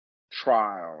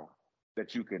trial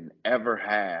that you can ever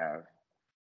have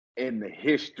in the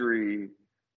history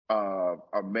of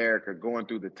America, going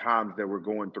through the times that we're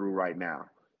going through right now.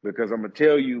 Because I'm going to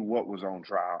tell you what was on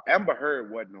trial. Amber Heard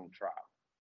wasn't on trial.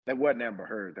 That wasn't Amber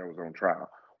Heard that was on trial.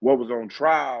 What was on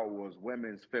trial was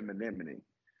women's femininity.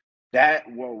 That's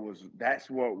what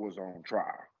was on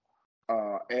trial.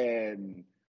 And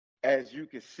as you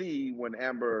can see, when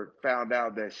Amber found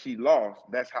out that she lost,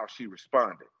 that's how she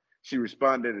responded. She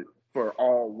responded for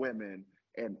all women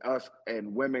and us,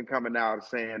 and women coming out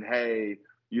saying, hey,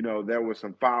 there was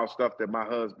some foul stuff that my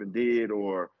husband did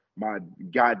or my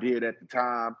guy did at the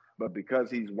time, but because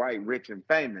he's white, rich, and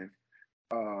famous,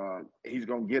 he's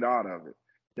going to get out of it.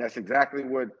 That's exactly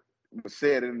what was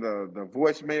said in the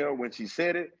voicemail when she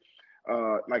said it.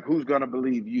 Like, who's going to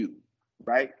believe you,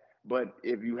 right? But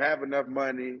if you have enough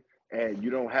money and you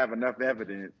don't have enough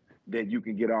evidence, then you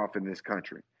can get off in this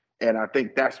country. And I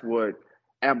think that's what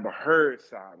Amber Heard's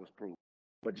side was proving.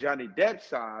 But Johnny Depp's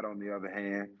side, on the other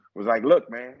hand, was like, look,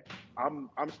 man, I'm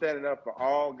standing up for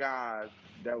all guys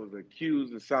that was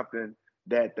accused of something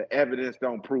that the evidence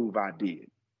don't prove I did.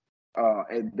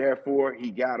 And therefore,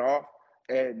 he got off,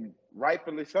 and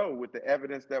rightfully so, with the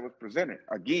evidence that was presented.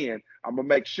 Again, I'm going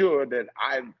to make sure that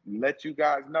I let you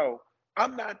guys know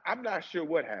I'm not sure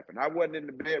what happened. I wasn't in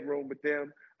the bedroom with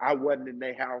them. I wasn't in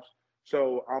their house.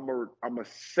 So I'm going to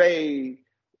say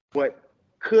what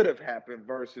could have happened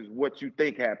versus what you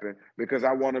think happened, because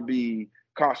I want to be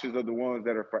cautious of the ones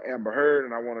that are for Amber Heard,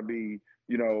 and I want to be,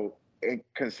 in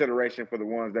consideration for the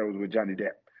ones that was with Johnny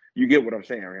Depp. You get what I'm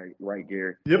saying, right,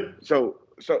 Gary? Yep. So,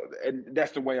 and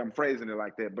that's the way I'm phrasing it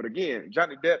like that. But again,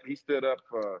 Johnny Depp, he stood up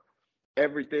for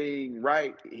everything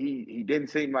right. He didn't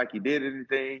seem like he did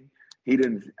anything. He's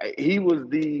the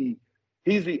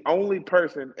only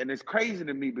person, and it's crazy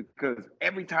to me because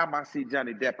every time I see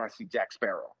Johnny Depp, I see Jack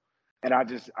Sparrow. And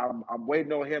I'm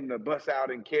waiting on him to bust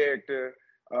out in character,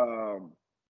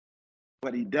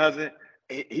 but he doesn't.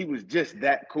 He was just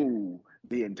that cool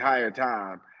the entire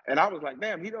time, and I was like,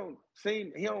 damn, he don't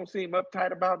seem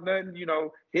uptight about nothing. He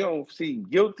don't seem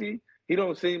guilty. He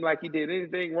don't seem like he did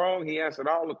anything wrong. He answered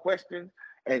all the questions,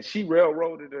 and she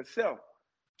railroaded herself.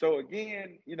 So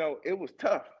again, it was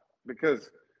tough because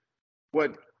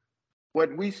what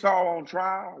we saw on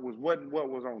trial was what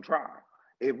was on trial.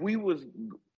 If we was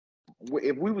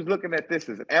looking at this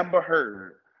as Amber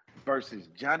Heard versus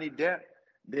Johnny Depp,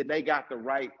 then they got the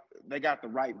right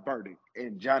verdict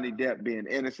in Johnny Depp being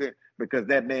innocent because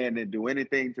that man didn't do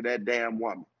anything to that damn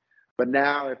woman. But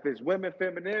now if it's women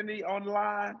femininity on the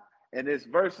line and it's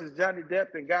versus Johnny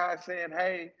Depp and guys saying,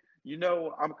 hey,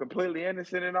 I'm completely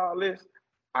innocent in all this,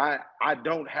 I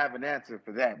don't have an answer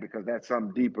for that because that's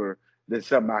something deeper than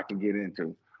something I can get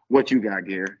into. What you got,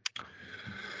 Gary?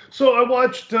 So I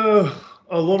watched a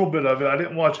little bit of it. I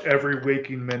didn't watch every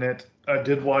waking minute. I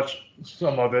did watch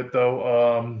some of it,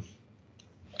 though.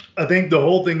 I think the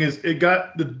whole thing is it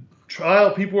got the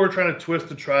trial. People were trying to twist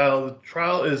the trial. The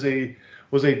trial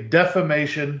was a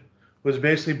defamation, which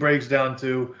basically breaks down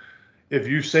to if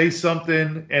you say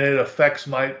something and it affects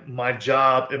my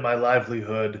job and my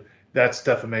livelihood, that's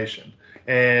defamation.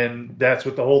 And that's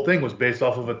what the whole thing was based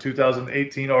off of a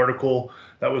 2018 article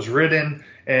that was written.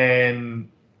 And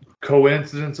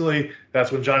coincidentally,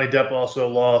 that's when Johnny Depp also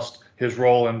lost his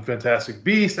role in Fantastic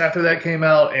Beasts after that came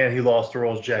out, and he lost the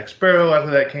role as Jack Sparrow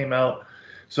after that came out.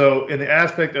 So in the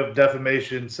aspect of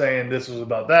defamation, saying this was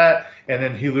about that, and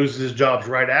then he loses his jobs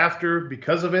right after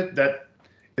because of it, that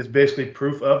is basically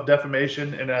proof of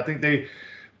defamation. And I think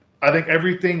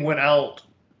everything went out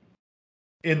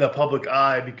in the public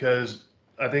eye because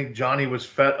I think Johnny was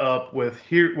fed up with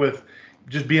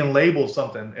just being labeled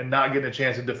something and not getting a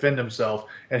chance to defend himself.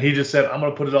 And he just said, I'm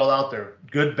going to put it all out there,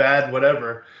 good, bad,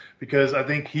 whatever, because I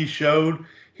think he showed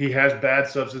he has bad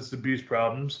substance abuse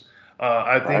problems.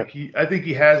 I think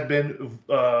he has been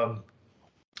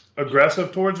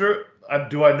aggressive towards her.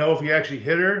 Do I know if he actually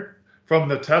hit her from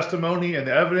the testimony and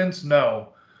the evidence? No,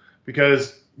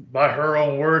 because by her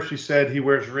own words, she said he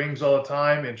wears rings all the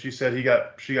time, and she said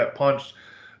she got punched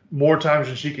more times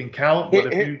than she can count. But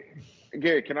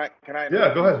Gary, can I?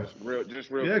 Yeah, go ahead.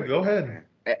 Just real yeah, quick. Go ahead.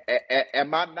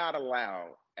 Am I not allowed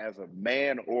as a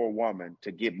man or a woman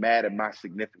to get mad at my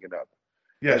significant other?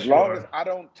 Yes, as long as I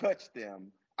don't touch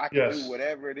them, I can do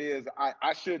whatever it is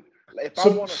I should. If I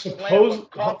want to slam a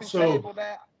coffee table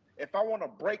down, if I want to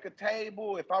break a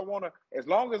table, as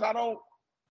long as I don't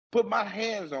put my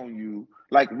hands on you,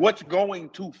 like what's going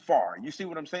too far? You see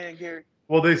what I'm saying, Gary?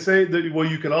 Well, they say that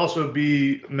you can also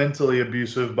be mentally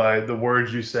abusive by the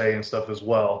words you say and stuff as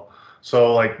well.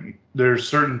 So like there's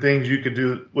certain things you could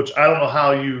do, which I don't know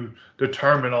how you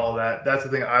determine all that. That's the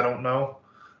thing I don't know.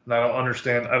 And I don't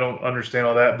understand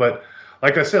all that. But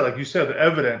like I said, like you said, the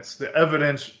evidence,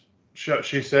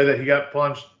 she said that she got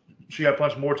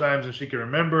punched more times than she can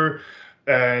remember.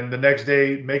 And the next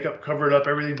day, makeup covered up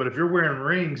everything. But if you're wearing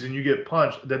rings and you get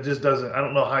punched, that just doesn't, I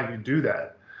don't know how you do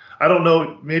that. I don't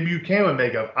know. Maybe you can with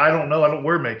makeup. I don't know. I don't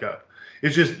wear makeup.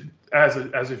 It's just as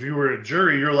if you were a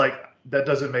jury, you're like, that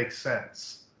doesn't make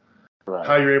sense. Right.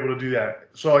 How you're able to do that.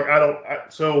 So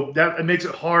like, so that it makes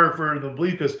it hard for them to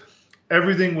believe because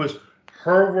everything was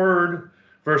her word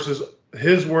versus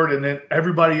his word. And then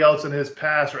everybody else in his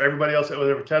past or everybody else that was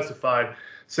ever testified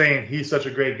saying he's such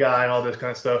a great guy and all this kind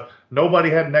of stuff.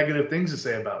 Nobody had negative things to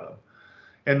say about him.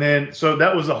 And then, so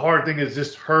that was the hard thing is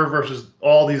just her versus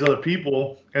all these other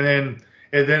people. And then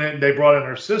they brought in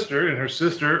her sister, and her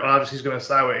sister obviously is going to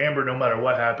side with Amber no matter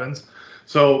what happens.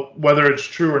 So whether it's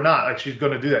true or not, like she's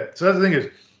going to do that. So that's the thing is,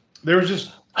 there was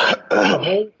just the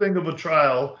whole thing of a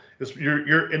trial is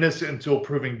you're innocent until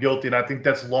proven guilty. And I think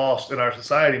that's lost in our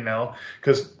society now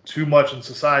because too much in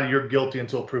society, you're guilty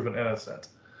until proven innocent.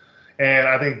 And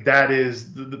I think that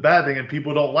is the bad thing, and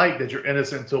people don't like that you're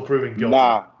innocent until proven guilty.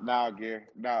 Nah, Gary.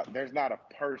 Nah, there's not a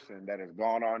person that has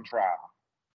gone on trial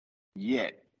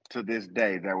yet to this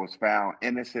day that was found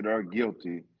innocent or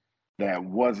guilty that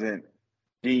wasn't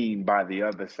deemed by the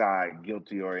other side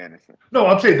guilty or innocent. No,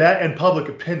 I'm saying that in public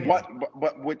opinion.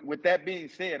 But with that being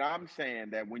said, I'm saying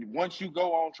that once you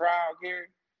go on trial, Gary,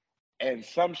 in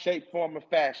some shape, form, or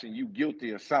fashion, you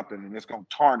guilty of something, and it's going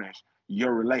to tarnish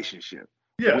your relationship.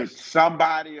 Yes. With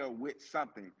somebody or with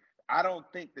something. I don't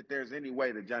think that there's any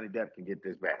way that Johnny Depp can get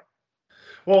this back.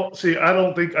 Well, see, I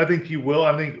think he will.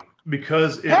 I think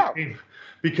because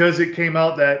it came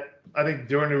out that I think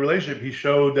during the relationship he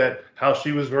showed that how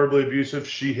she was verbally abusive,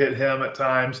 she hit him at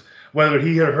times. Whether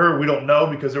he hit her, we don't know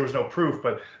because there was no proof,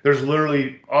 but there's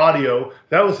literally audio.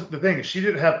 That was the thing. She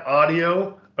didn't have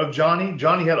audio of Johnny.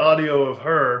 Johnny had audio of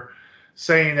her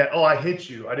saying that, "Oh, I hit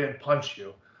you. I didn't punch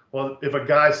you." Well, if a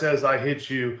guy says, I hit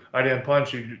you, I didn't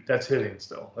punch you, that's hitting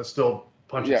still. That's still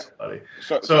punching somebody.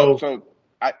 So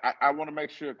I want to make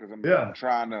sure, because I'm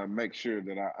trying to make sure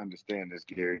that I understand this,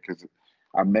 Gary, because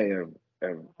I may have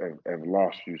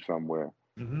lost you somewhere.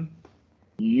 Mm-hmm.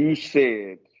 You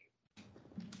said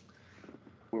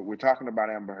we're talking about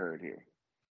Amber Heard here.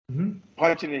 Mm-hmm.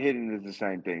 Punching and hitting is the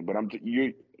same thing, but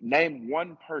you name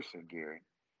one person, Gary,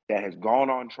 that has gone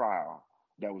on trial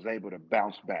that was able to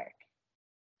bounce back.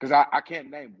 Because I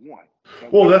can't name one.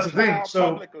 Well, that's the thing.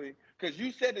 So publicly, because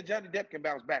you said that Johnny Depp can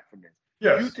bounce back from this.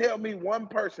 Yes. You tell me one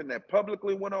person that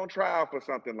publicly went on trial for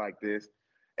something like this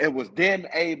and was then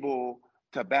able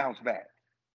to bounce back.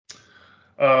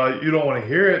 You don't want to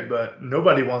hear it, but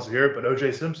nobody wants to hear it, but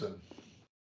O.J. Simpson.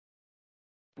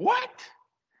 What?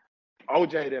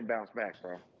 O.J. didn't bounce back,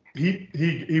 bro.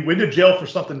 He went to jail for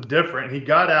something different. He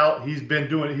got out. He's done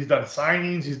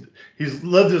signings. He's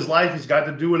lived his life. He's got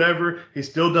to do whatever. He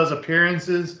still does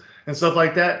appearances and stuff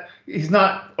like that. He's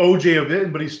not O.J. of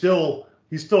it, but he's still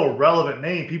a relevant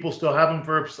name. People still have him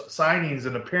for signings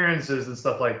and appearances and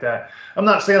stuff like that. I'm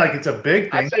not saying like it's a big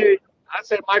thing. I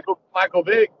say Michael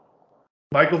Vick.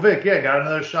 Michael Vick, yeah, got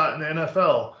another shot in the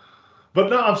NFL. But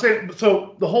no, I'm saying,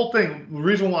 so the whole thing, the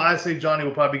reason why I say Johnny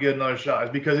will probably get another shot is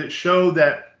because it showed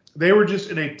that they were just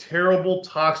in a terrible,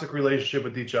 toxic relationship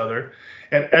with each other.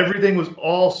 And everything was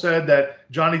all said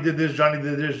that Johnny did this, Johnny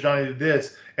did this, Johnny did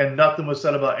this, and nothing was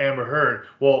said about Amber Heard.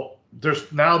 Well,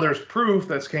 there's proof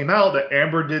that's came out that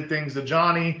Amber did things to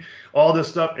Johnny, all this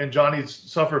stuff, and Johnny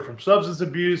suffered from substance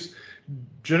abuse.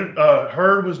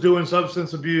 Heard was doing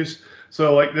substance abuse.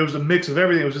 So, like, there was a mix of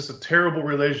everything. It was just a terrible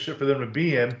relationship for them to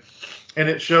be in. And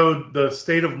it showed the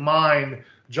state of mind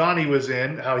Johnny was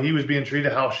in, how he was being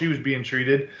treated, how she was being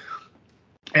treated.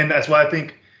 And that's why I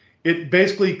think it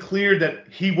basically cleared that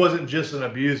he wasn't just an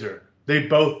abuser. They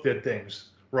both did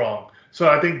things wrong. So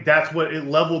I think that's what it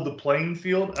leveled the playing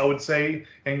field, I would say,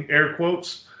 in air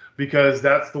quotes, because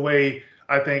that's the way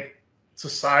I think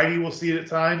society will see it at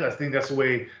times. I think that's the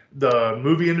way the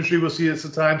movie industry will see it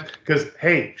at times. Because,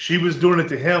 hey, she was doing it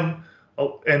to him,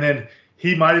 and then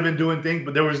he might have been doing things,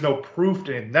 but there was no proof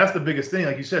to him. That's the biggest thing.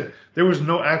 Like you said, there was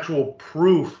no actual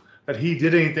proof that he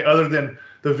did anything other than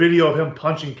the video of him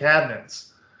punching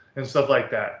cabinets and stuff like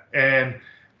that. And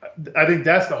I think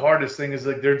that's the hardest thing is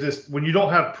like they're just, when you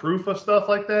don't have proof of stuff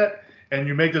like that and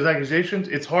you make those accusations,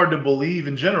 it's hard to believe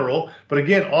in general. But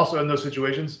again, also in those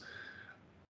situations,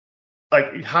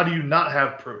 like, how do you not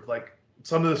have proof? Like,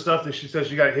 some of the stuff that she says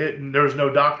she got hit and there was no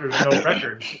doctors, no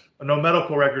records, no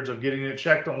medical records of getting it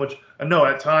checked on, which I know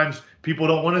at times people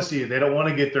don't want to see it. They don't want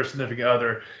to get their significant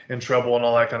other in trouble and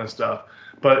all that kind of stuff.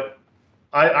 But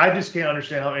I just can't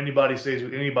understand how anybody stays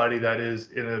with anybody that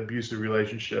is in an abusive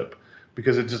relationship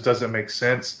because it just doesn't make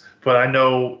sense. But I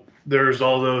know there's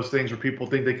all those things where people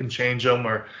think they can change them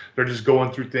or they're just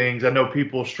going through things. I know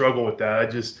people struggle with that.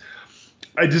 It just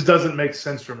doesn't make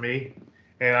sense for me.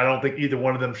 And I don't think either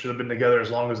one of them should have been together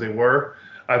as long as they were.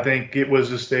 I think it was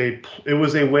just a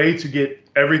way to get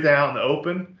everything out in the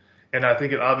open. And I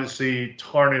think it obviously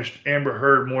tarnished Amber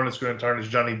Heard more than it's going to tarnish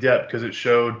Johnny Depp because it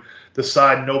showed the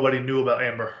side nobody knew about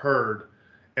Amber Heard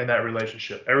in that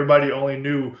relationship. Everybody only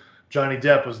knew Johnny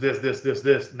Depp was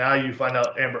this. Now you find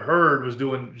out Amber Heard was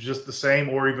doing just the same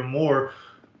or even more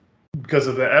because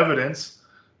of the evidence.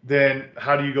 Then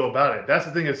how do you go about it? That's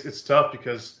the thing. It's tough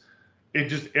because it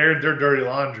just aired their dirty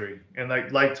laundry. And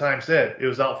like Time said, it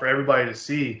was out for everybody to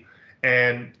see.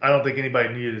 And I don't think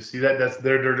anybody needed to see that. That's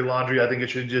their dirty laundry. I think it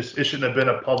shouldn't have been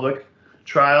a public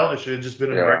trial. It should have just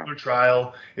been a regular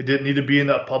trial. It didn't need to be in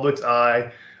the public's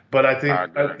eye. But I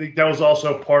think that was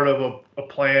also part of a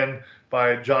plan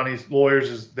by Johnny's lawyers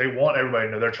is they want everybody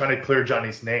to know. They're trying to clear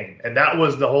Johnny's name. And that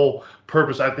was the whole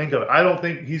purpose, I think, of it. I don't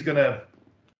think he's going to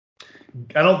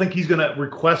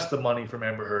request the money from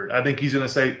Amber Heard. I think he's going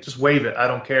to say, just waive it. I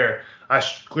don't care. I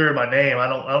cleared my name. I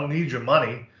don't need your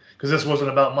money because this wasn't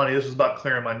about money. This was about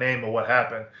clearing my name of what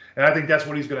happened. And I think that's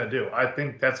what he's going to do. I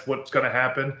think that's what's going to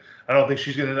happen. I don't think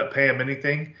she's going to end up paying him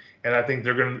anything. And I think it's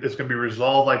going to be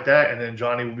resolved like that. And then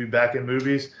Johnny will be back in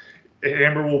movies.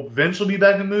 Amber will eventually be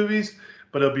back in movies,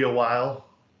 but it'll be a while.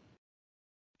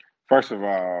 First of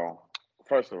all,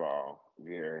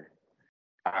 Gary,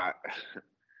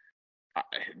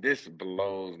 this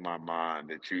blows my mind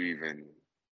that you even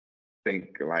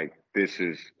think like this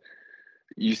is.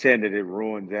 You said that it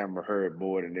ruins Amber Heard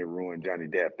more than it ruined Johnny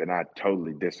Depp, and I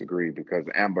totally disagree because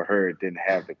Amber Heard didn't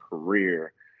have the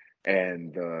career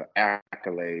and the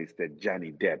accolades that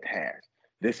Johnny Depp has.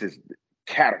 This is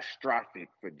catastrophic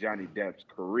for Johnny Depp's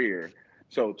career.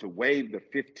 So to waive the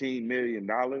 $15 million,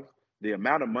 the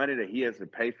amount of money that he has to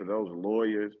pay for those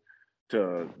lawyers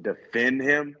to defend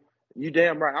him, you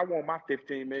damn right. I want my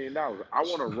 $15 million. I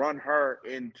want to run her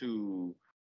into.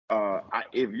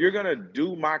 If you're gonna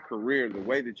do my career the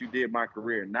way that you did my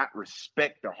career, not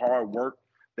respect the hard work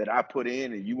that I put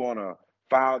in, and you want to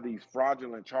file these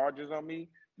fraudulent charges on me,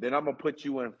 then I'm gonna put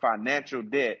you in financial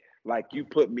debt like you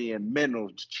put me in mental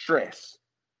stress.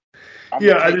 I'm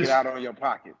Yeah, gonna take it out on your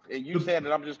pocket. And you saying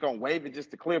that I'm just gonna waive it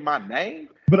just to clear my name?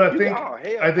 But I You think, oh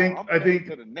hell I no, think, I'm I playing think,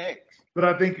 to the next. but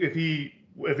I think if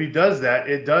he does that,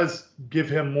 it does give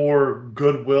him more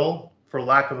goodwill, for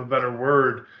lack of a better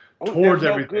word, Oh, towards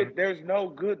everything. there's no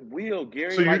goodwill,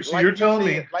 Gary. So you're telling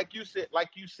me, like you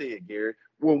said, Gary,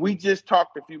 when we just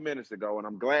talked a few minutes ago, and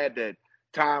I'm glad that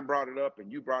Tom brought it up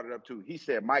and you brought it up too. He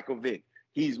said Michael Vick,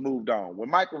 he's moved on. When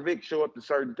Michael Vick show up to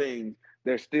certain things,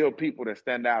 there's still people that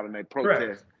stand out and they protest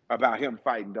correct? about him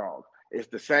fighting dogs. It's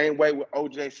the same way with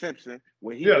O.J. Simpson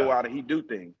when he go Yeah, out and he do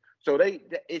things. So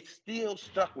it's still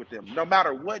stuck with them. No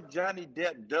matter what Johnny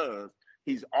Depp does,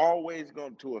 he's always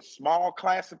going to a small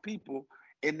class of people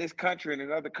in this country and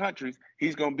in other countries.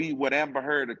 He's going to be what Amber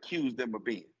Heard accused them of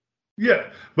being. yeah.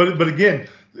 But again,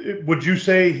 would you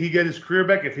say he get his career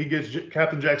back if he gets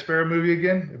Captain Jack Sparrow movie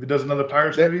again? If he does another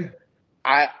Pirates movie?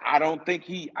 I don't think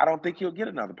he'll get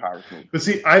another Pirates movie. But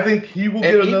see, I think he will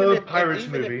get another Pirates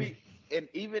movie. And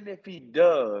even if he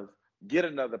does get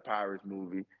another Pirates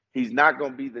movie, he's not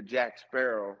going to be the Jack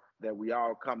Sparrow that we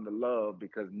all come to love,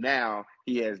 because now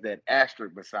he has that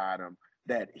asterisk beside him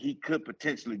that he could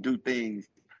potentially do things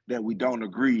that we don't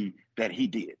agree that he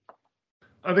did.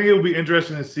 I think it will be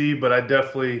interesting to see, but I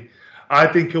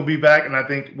think he'll be back, and I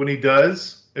think when he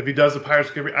does, if he does the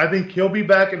Pirates movie, I think he'll be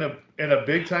back in a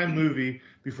big time movie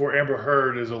before Amber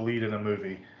Heard is a lead in a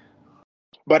movie.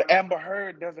 But Amber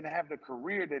Heard doesn't have the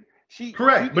career that she.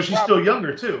 Correct, but she's still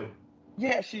younger too.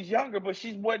 Yeah, she's younger, but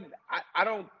she wasn't. I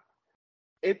don't.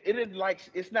 It isn't like,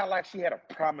 it's not like she had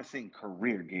a promising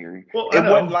career, Gary. Well, it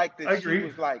wasn't like that. I agree. She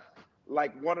was like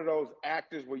one of those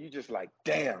actors where you just like,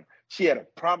 damn, she had a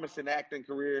promising acting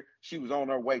career. She was on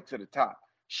her way to the top.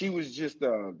 She was just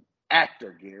an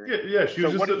actor, Gary. Yeah. She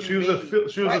was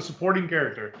a supporting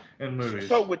character in movies.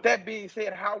 So with that being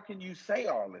said, how can you say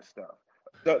all this stuff?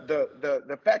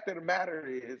 The fact of the matter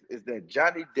is that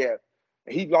Johnny Depp,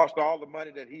 he lost all the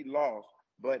money that he lost,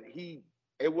 but he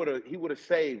would have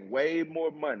saved way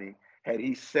more money had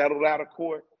he settled out of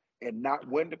court and not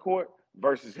went to court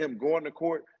versus him going to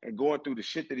court and going through the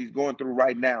shit that he's going through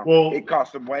right now. Well, it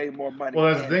cost him way more money.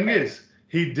 Well, the thing is,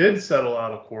 he did settle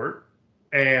out of court,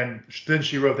 and then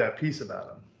she wrote that piece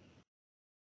about him.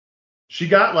 She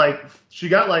got like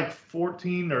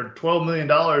 $14 or $12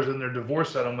 million in their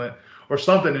divorce settlement or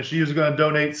something, and she was going to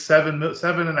donate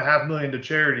 $7.5 million to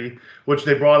charity, which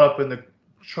they brought up in the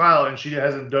trial, and she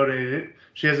hasn't donated it.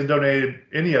 She hasn't donated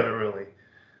any of it, really.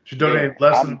 She donated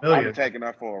less than $1 million. I'm taking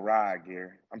her for a ride,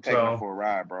 Gary. I'm taking her for a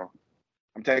ride, bro.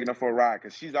 I'm taking her for a ride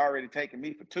because she's already taken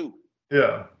me for two.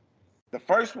 Yeah. The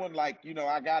first one, I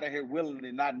got her here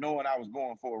willingly, not knowing I was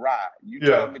going for a ride. You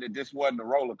told me that this wasn't a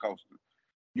roller coaster.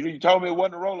 You told me it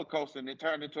wasn't a roller coaster, and it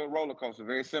turned into a roller coaster,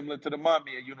 very similar to the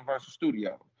Mummy at Universal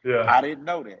Studios. Yeah. I didn't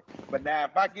know that. But now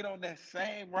if I get on that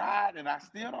same ride and I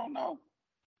still don't know,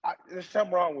 there's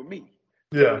something wrong with me.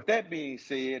 Yeah. So with that being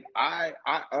said, I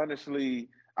honestly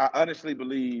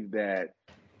believe that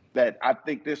I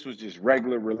think this was just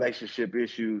regular relationship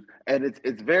issues. And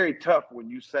it's very tough when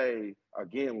you say,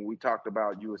 again, when we talked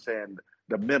about, you were saying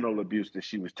the mental abuse that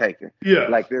she was taking. Yeah.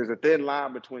 Like there's a thin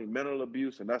line between mental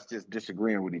abuse and us just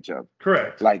disagreeing with each other.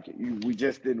 Correct. Like we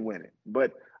just didn't win it.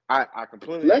 But I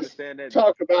completely understand that. Let's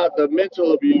talk about the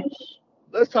mental abuse.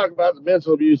 Let's talk about the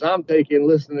mental abuse I'm taking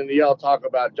listening to y'all talk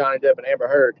about Johnny Depp and Amber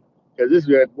Heard. Because this is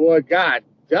good. Boy, God,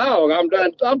 dog, I'm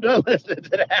done listening to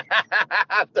that.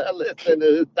 I'm done listening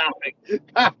to this topic.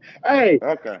 Hey,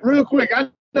 okay. Real quick, I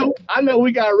know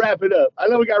we gotta wrap it up.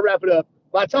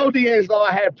 But I told D'Angelo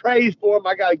I had praise for him.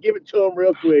 I gotta give it to him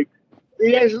real quick.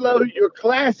 D'Angelo, your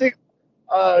classic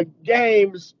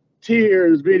games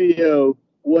tears video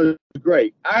was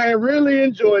great. I really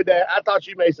enjoyed that. I thought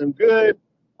you made some good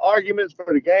arguments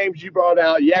for the games you brought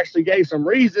out. You actually gave some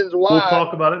reasons why. We'll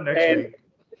talk about it next week.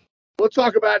 We'll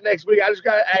talk about it next week. I just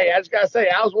gotta say,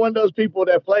 I was one of those people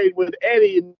that played with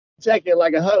Eddie in Tekken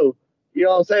like a hoe. You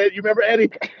know what I'm saying? You remember Eddie,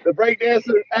 the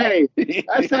breakdancer? Hey,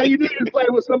 that's how you knew you was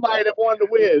playing with somebody that wanted to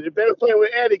win. You better play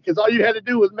with Eddie, because all you had to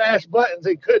do was mash buttons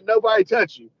and couldn't nobody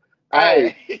touch you.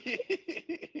 Hey,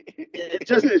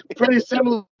 it's pretty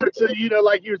similar to,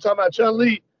 like you were talking about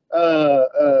Chun-Li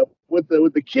with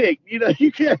the kick.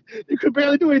 You could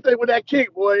barely do anything with that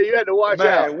kick, boy. You had to watch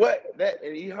out. What?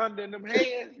 And he Honda in them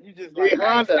hands? You just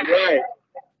Honda, right.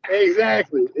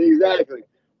 Exactly.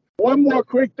 One more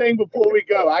quick thing before we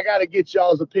go. I got to get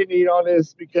y'all's opinion on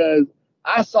this because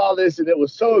I saw this and it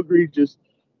was so egregious.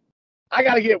 I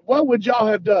got to get, what would y'all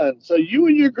have done? So you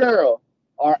and your girl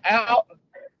are out.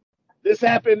 This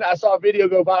happened. I saw a video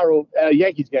go viral at a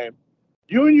Yankees game.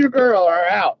 You and your girl are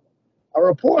out. A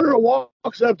reporter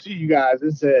walks up to you guys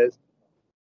and says,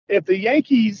 if the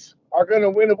Yankees are going to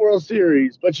win the World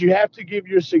Series, but you have to give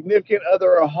your significant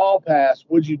other a hall pass,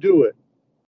 would you do it?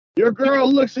 Your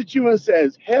girl looks at you and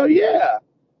says, hell yeah.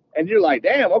 And you're like,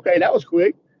 damn, okay, that was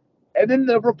quick. And then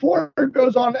the reporter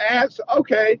goes on to ask,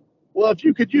 okay, well, if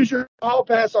you could use your hall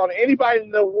pass on anybody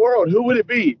in the world, who would it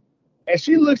be? And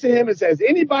she looks at him and says,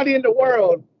 anybody in the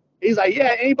world? He's like,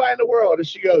 yeah, anybody in the world. And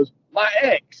she goes, my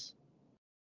ex.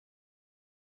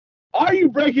 Are you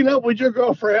breaking up with your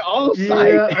girlfriend on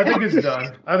site? Yeah, I think it's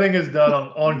done. I think it's done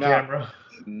on camera.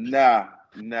 Nah.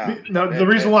 No, the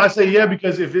reason why I say yeah,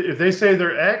 because if they say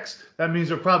their ex, that means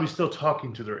they're probably still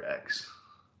talking to their ex.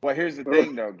 Well, here's the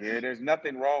thing, though, Gary. There's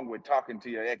nothing wrong with talking to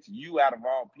your ex. You, out of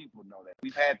all people, know that.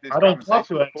 We've had this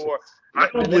conversation before. I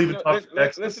don't believe in talking to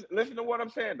exes. Listen to what I'm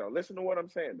saying, though.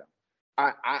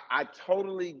 I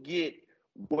totally get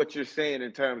what you're saying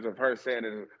in terms of her saying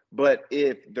it. But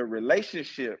if the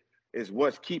relationship is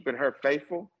what's keeping her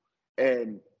faithful,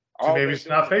 and so maybe it's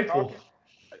not faithful. Talking,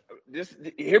 just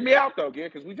hear me out, though, Gary,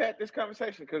 because we've had this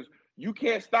conversation. Because you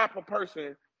can't stop a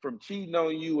person from cheating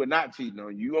on you or not cheating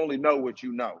on you. You only know what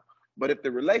you know. But if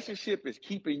the relationship is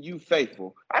keeping you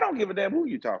faithful, I don't give a damn who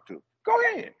you talk to. Go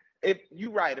ahead. If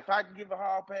you're right, if I can give a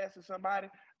hall pass to somebody,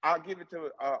 I'll give it to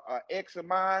an ex of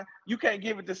mine. You can't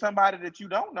give it to somebody that you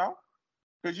don't know,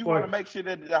 because you want to make sure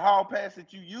that the hall pass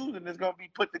that you're using is going to be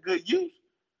put to good use.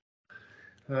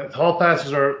 Hall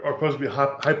passes are supposed to be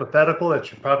hypothetical,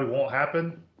 that you probably won't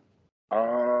happen.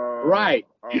 Right.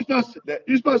 You're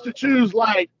supposed to choose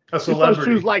like a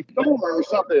celebrity. Thor or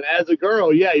something as a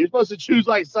girl. Yeah, you're supposed to choose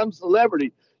like some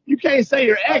celebrity. You can't say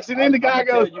your ex, and then the guy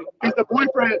goes, "Is the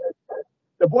boyfriend?"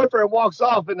 The boyfriend walks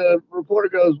off, and the reporter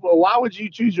goes, "Well, why would you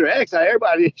choose your ex?"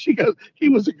 Everybody. She goes, "He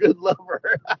was a good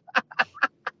lover."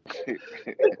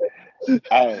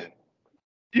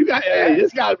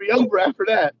 It's got to be over after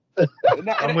that.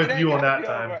 I'm with you on that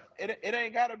time. It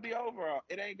ain't got to be over.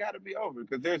 It ain't got to be over,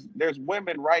 because there's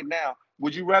women right now.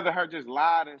 Would you rather her just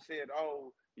lied and said,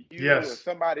 "Oh, you or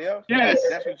somebody else"? Yes,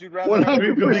 that's what you'd rather.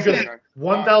 100%.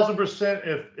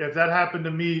 1,000%. If that happened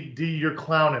to me, D, you're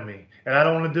clowning me, and I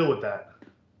don't want to deal with that.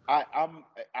 I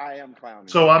am clowning.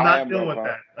 So I'm not dealing with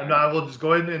that. I will just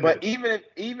go ahead and. But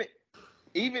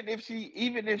even if she,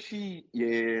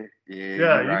 yeah,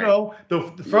 right.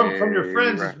 From your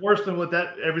friends is worse than what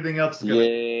everything else is gonna.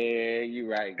 Yeah, you're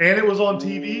right. And it was on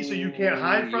TV, so you can't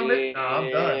hide from it. Nah, I'm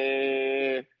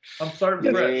done. I'm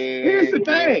starting fresh. Here's the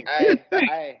thing.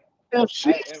 If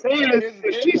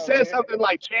she says something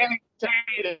like Channing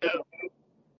Tatum,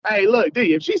 hey, look,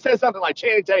 D, if she says something like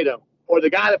Channing Tatum or the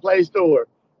guy that plays Thor,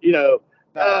 you ain't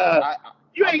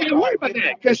gonna worry about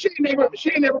that, because she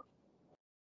ain't never.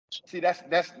 See, that's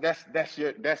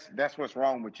what's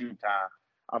wrong with you, Tom.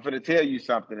 I'm going to tell you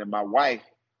something, and my wife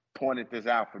pointed this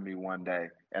out for me one day,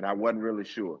 and I wasn't really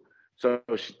sure. So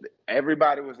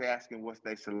everybody was asking what's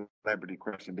their celebrity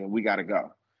crush, and then we got to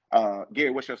go.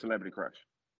 Gary, what's your celebrity crush?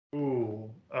 Ooh,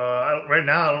 right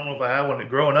now I don't know if I have one.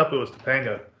 Growing up, it was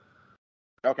Topanga.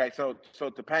 Okay, so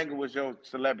Topanga was your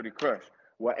celebrity crush.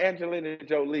 Well, Angelina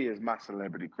Jolie is my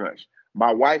celebrity crush.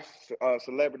 My wife's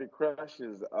celebrity crush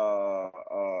is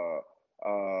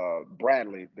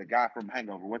Bradley, the guy from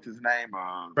Hangover. What's his name?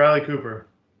 Bradley Cooper.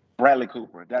 Bradley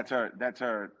Cooper. That's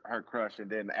her crush.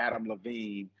 And then Adam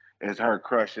Levine is her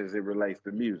crush as it relates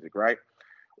to music, right?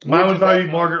 Mine would probably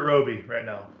be Margaret Robbie right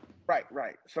now.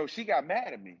 Right. So she got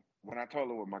mad at me when I told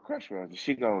her what my crush was. And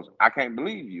she goes, "I can't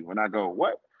believe you." And I go,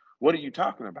 "What? What are you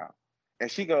talking about?"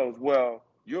 And she goes, "Well,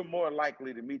 you're more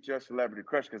likely to meet your celebrity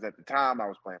crush, because at the time I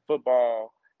was playing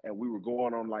football and we were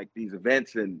going on like these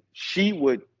events, and it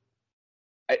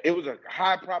was a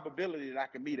high probability that I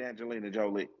could meet Angelina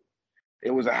Jolie.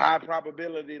 It was a high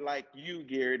probability, like you,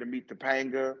 Gary, to meet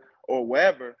Topanga or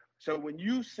wherever. So when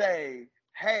you say,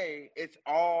 hey, it's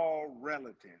all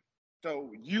relative.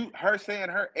 So her saying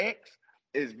her ex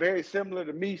is very similar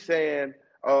to me saying,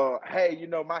 hey,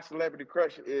 my celebrity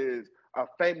crush is a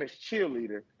famous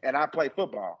cheerleader and I play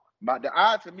football. The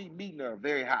odds of me meeting her are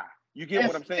very high. You get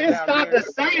what I'm saying? It's not the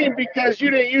same, because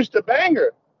you didn't used to bang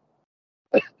her.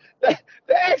 The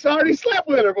ex already slept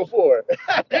with her before.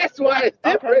 That's why it's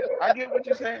different. Okay. I get what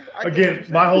you're saying. Again,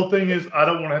 my whole thing is I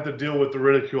don't want to have to deal with the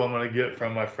ridicule I'm going to get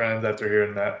from my friends after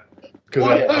hearing that.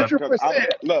 100%.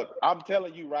 Look, I'm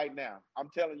telling you right now,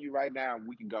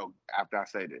 we can go after I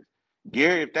say this.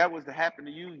 Gary, if that was to happen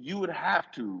to you, you would have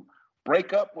to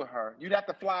break up with her. You'd have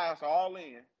to fly us all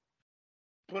in,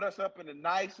 put us up in a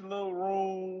nice little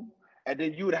room, and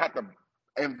then you would have to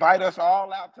invite us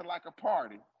all out to like a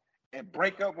party and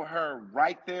break up with her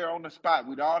right there on the spot.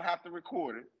 We'd all have to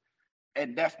record it.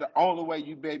 and that's the only way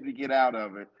you be able to get out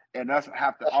of it. And us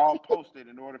have to all post it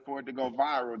in order for it to go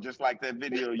viral, just like that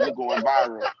video you going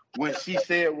viral when she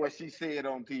said what she said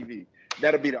on TV.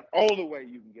 That'll be the only way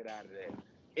you can get out of that.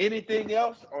 Anything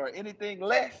else or anything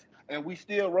less, and we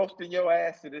still roasting your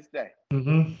ass to this day.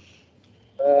 Mm-hmm.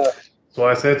 So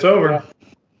I say it's over.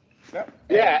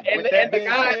 Yeah, and the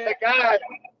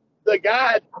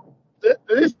guy,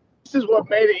 this is what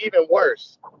made it even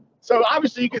worse. So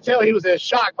obviously you could tell he was in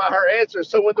shock by her answer.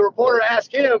 So when the reporter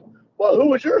asked him, well, who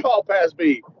would your hall pass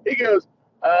be? He goes,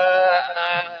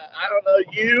 I don't know,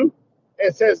 you,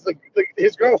 and says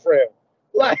his girlfriend.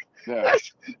 Like,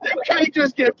 you can't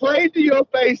just get played to your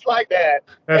face like that.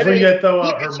 That's when you got to throw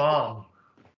out her mom.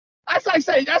 That's like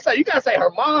you got to say her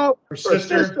mom, her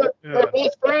sister, her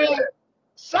best friend,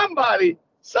 somebody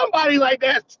like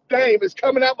that name is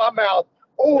coming out my mouth,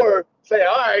 or say,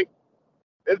 all right,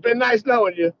 it's been nice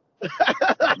knowing you.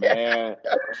 Man,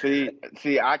 see,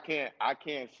 I can't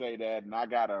say that, and I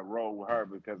gotta roll with her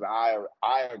because I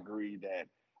agree that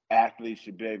athletes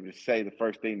should be able to say the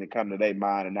first thing that come to their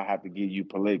mind and not have to give you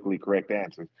politically correct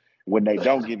answers. When they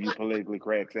don't give you politically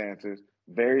correct answers,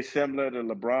 very similar to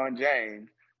LeBron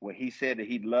James when he said that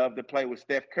he'd love to play with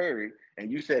Steph Curry, and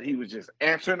you said he was just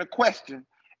answering a question,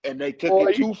 and they took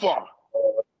it too far.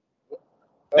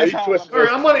 I'm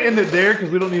going to end it there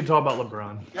because we don't need to talk about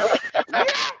LeBron.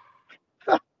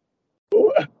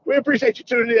 We appreciate you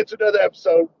tuning in to another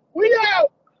episode. We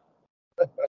out.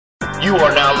 You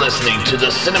are now listening to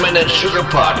the Cinnamon and Sugar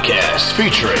Podcast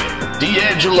featuring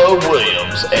D'Angelo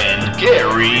Williams and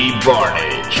Gary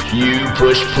Barnidge. You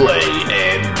push play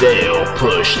and they'll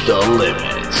push the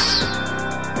limit.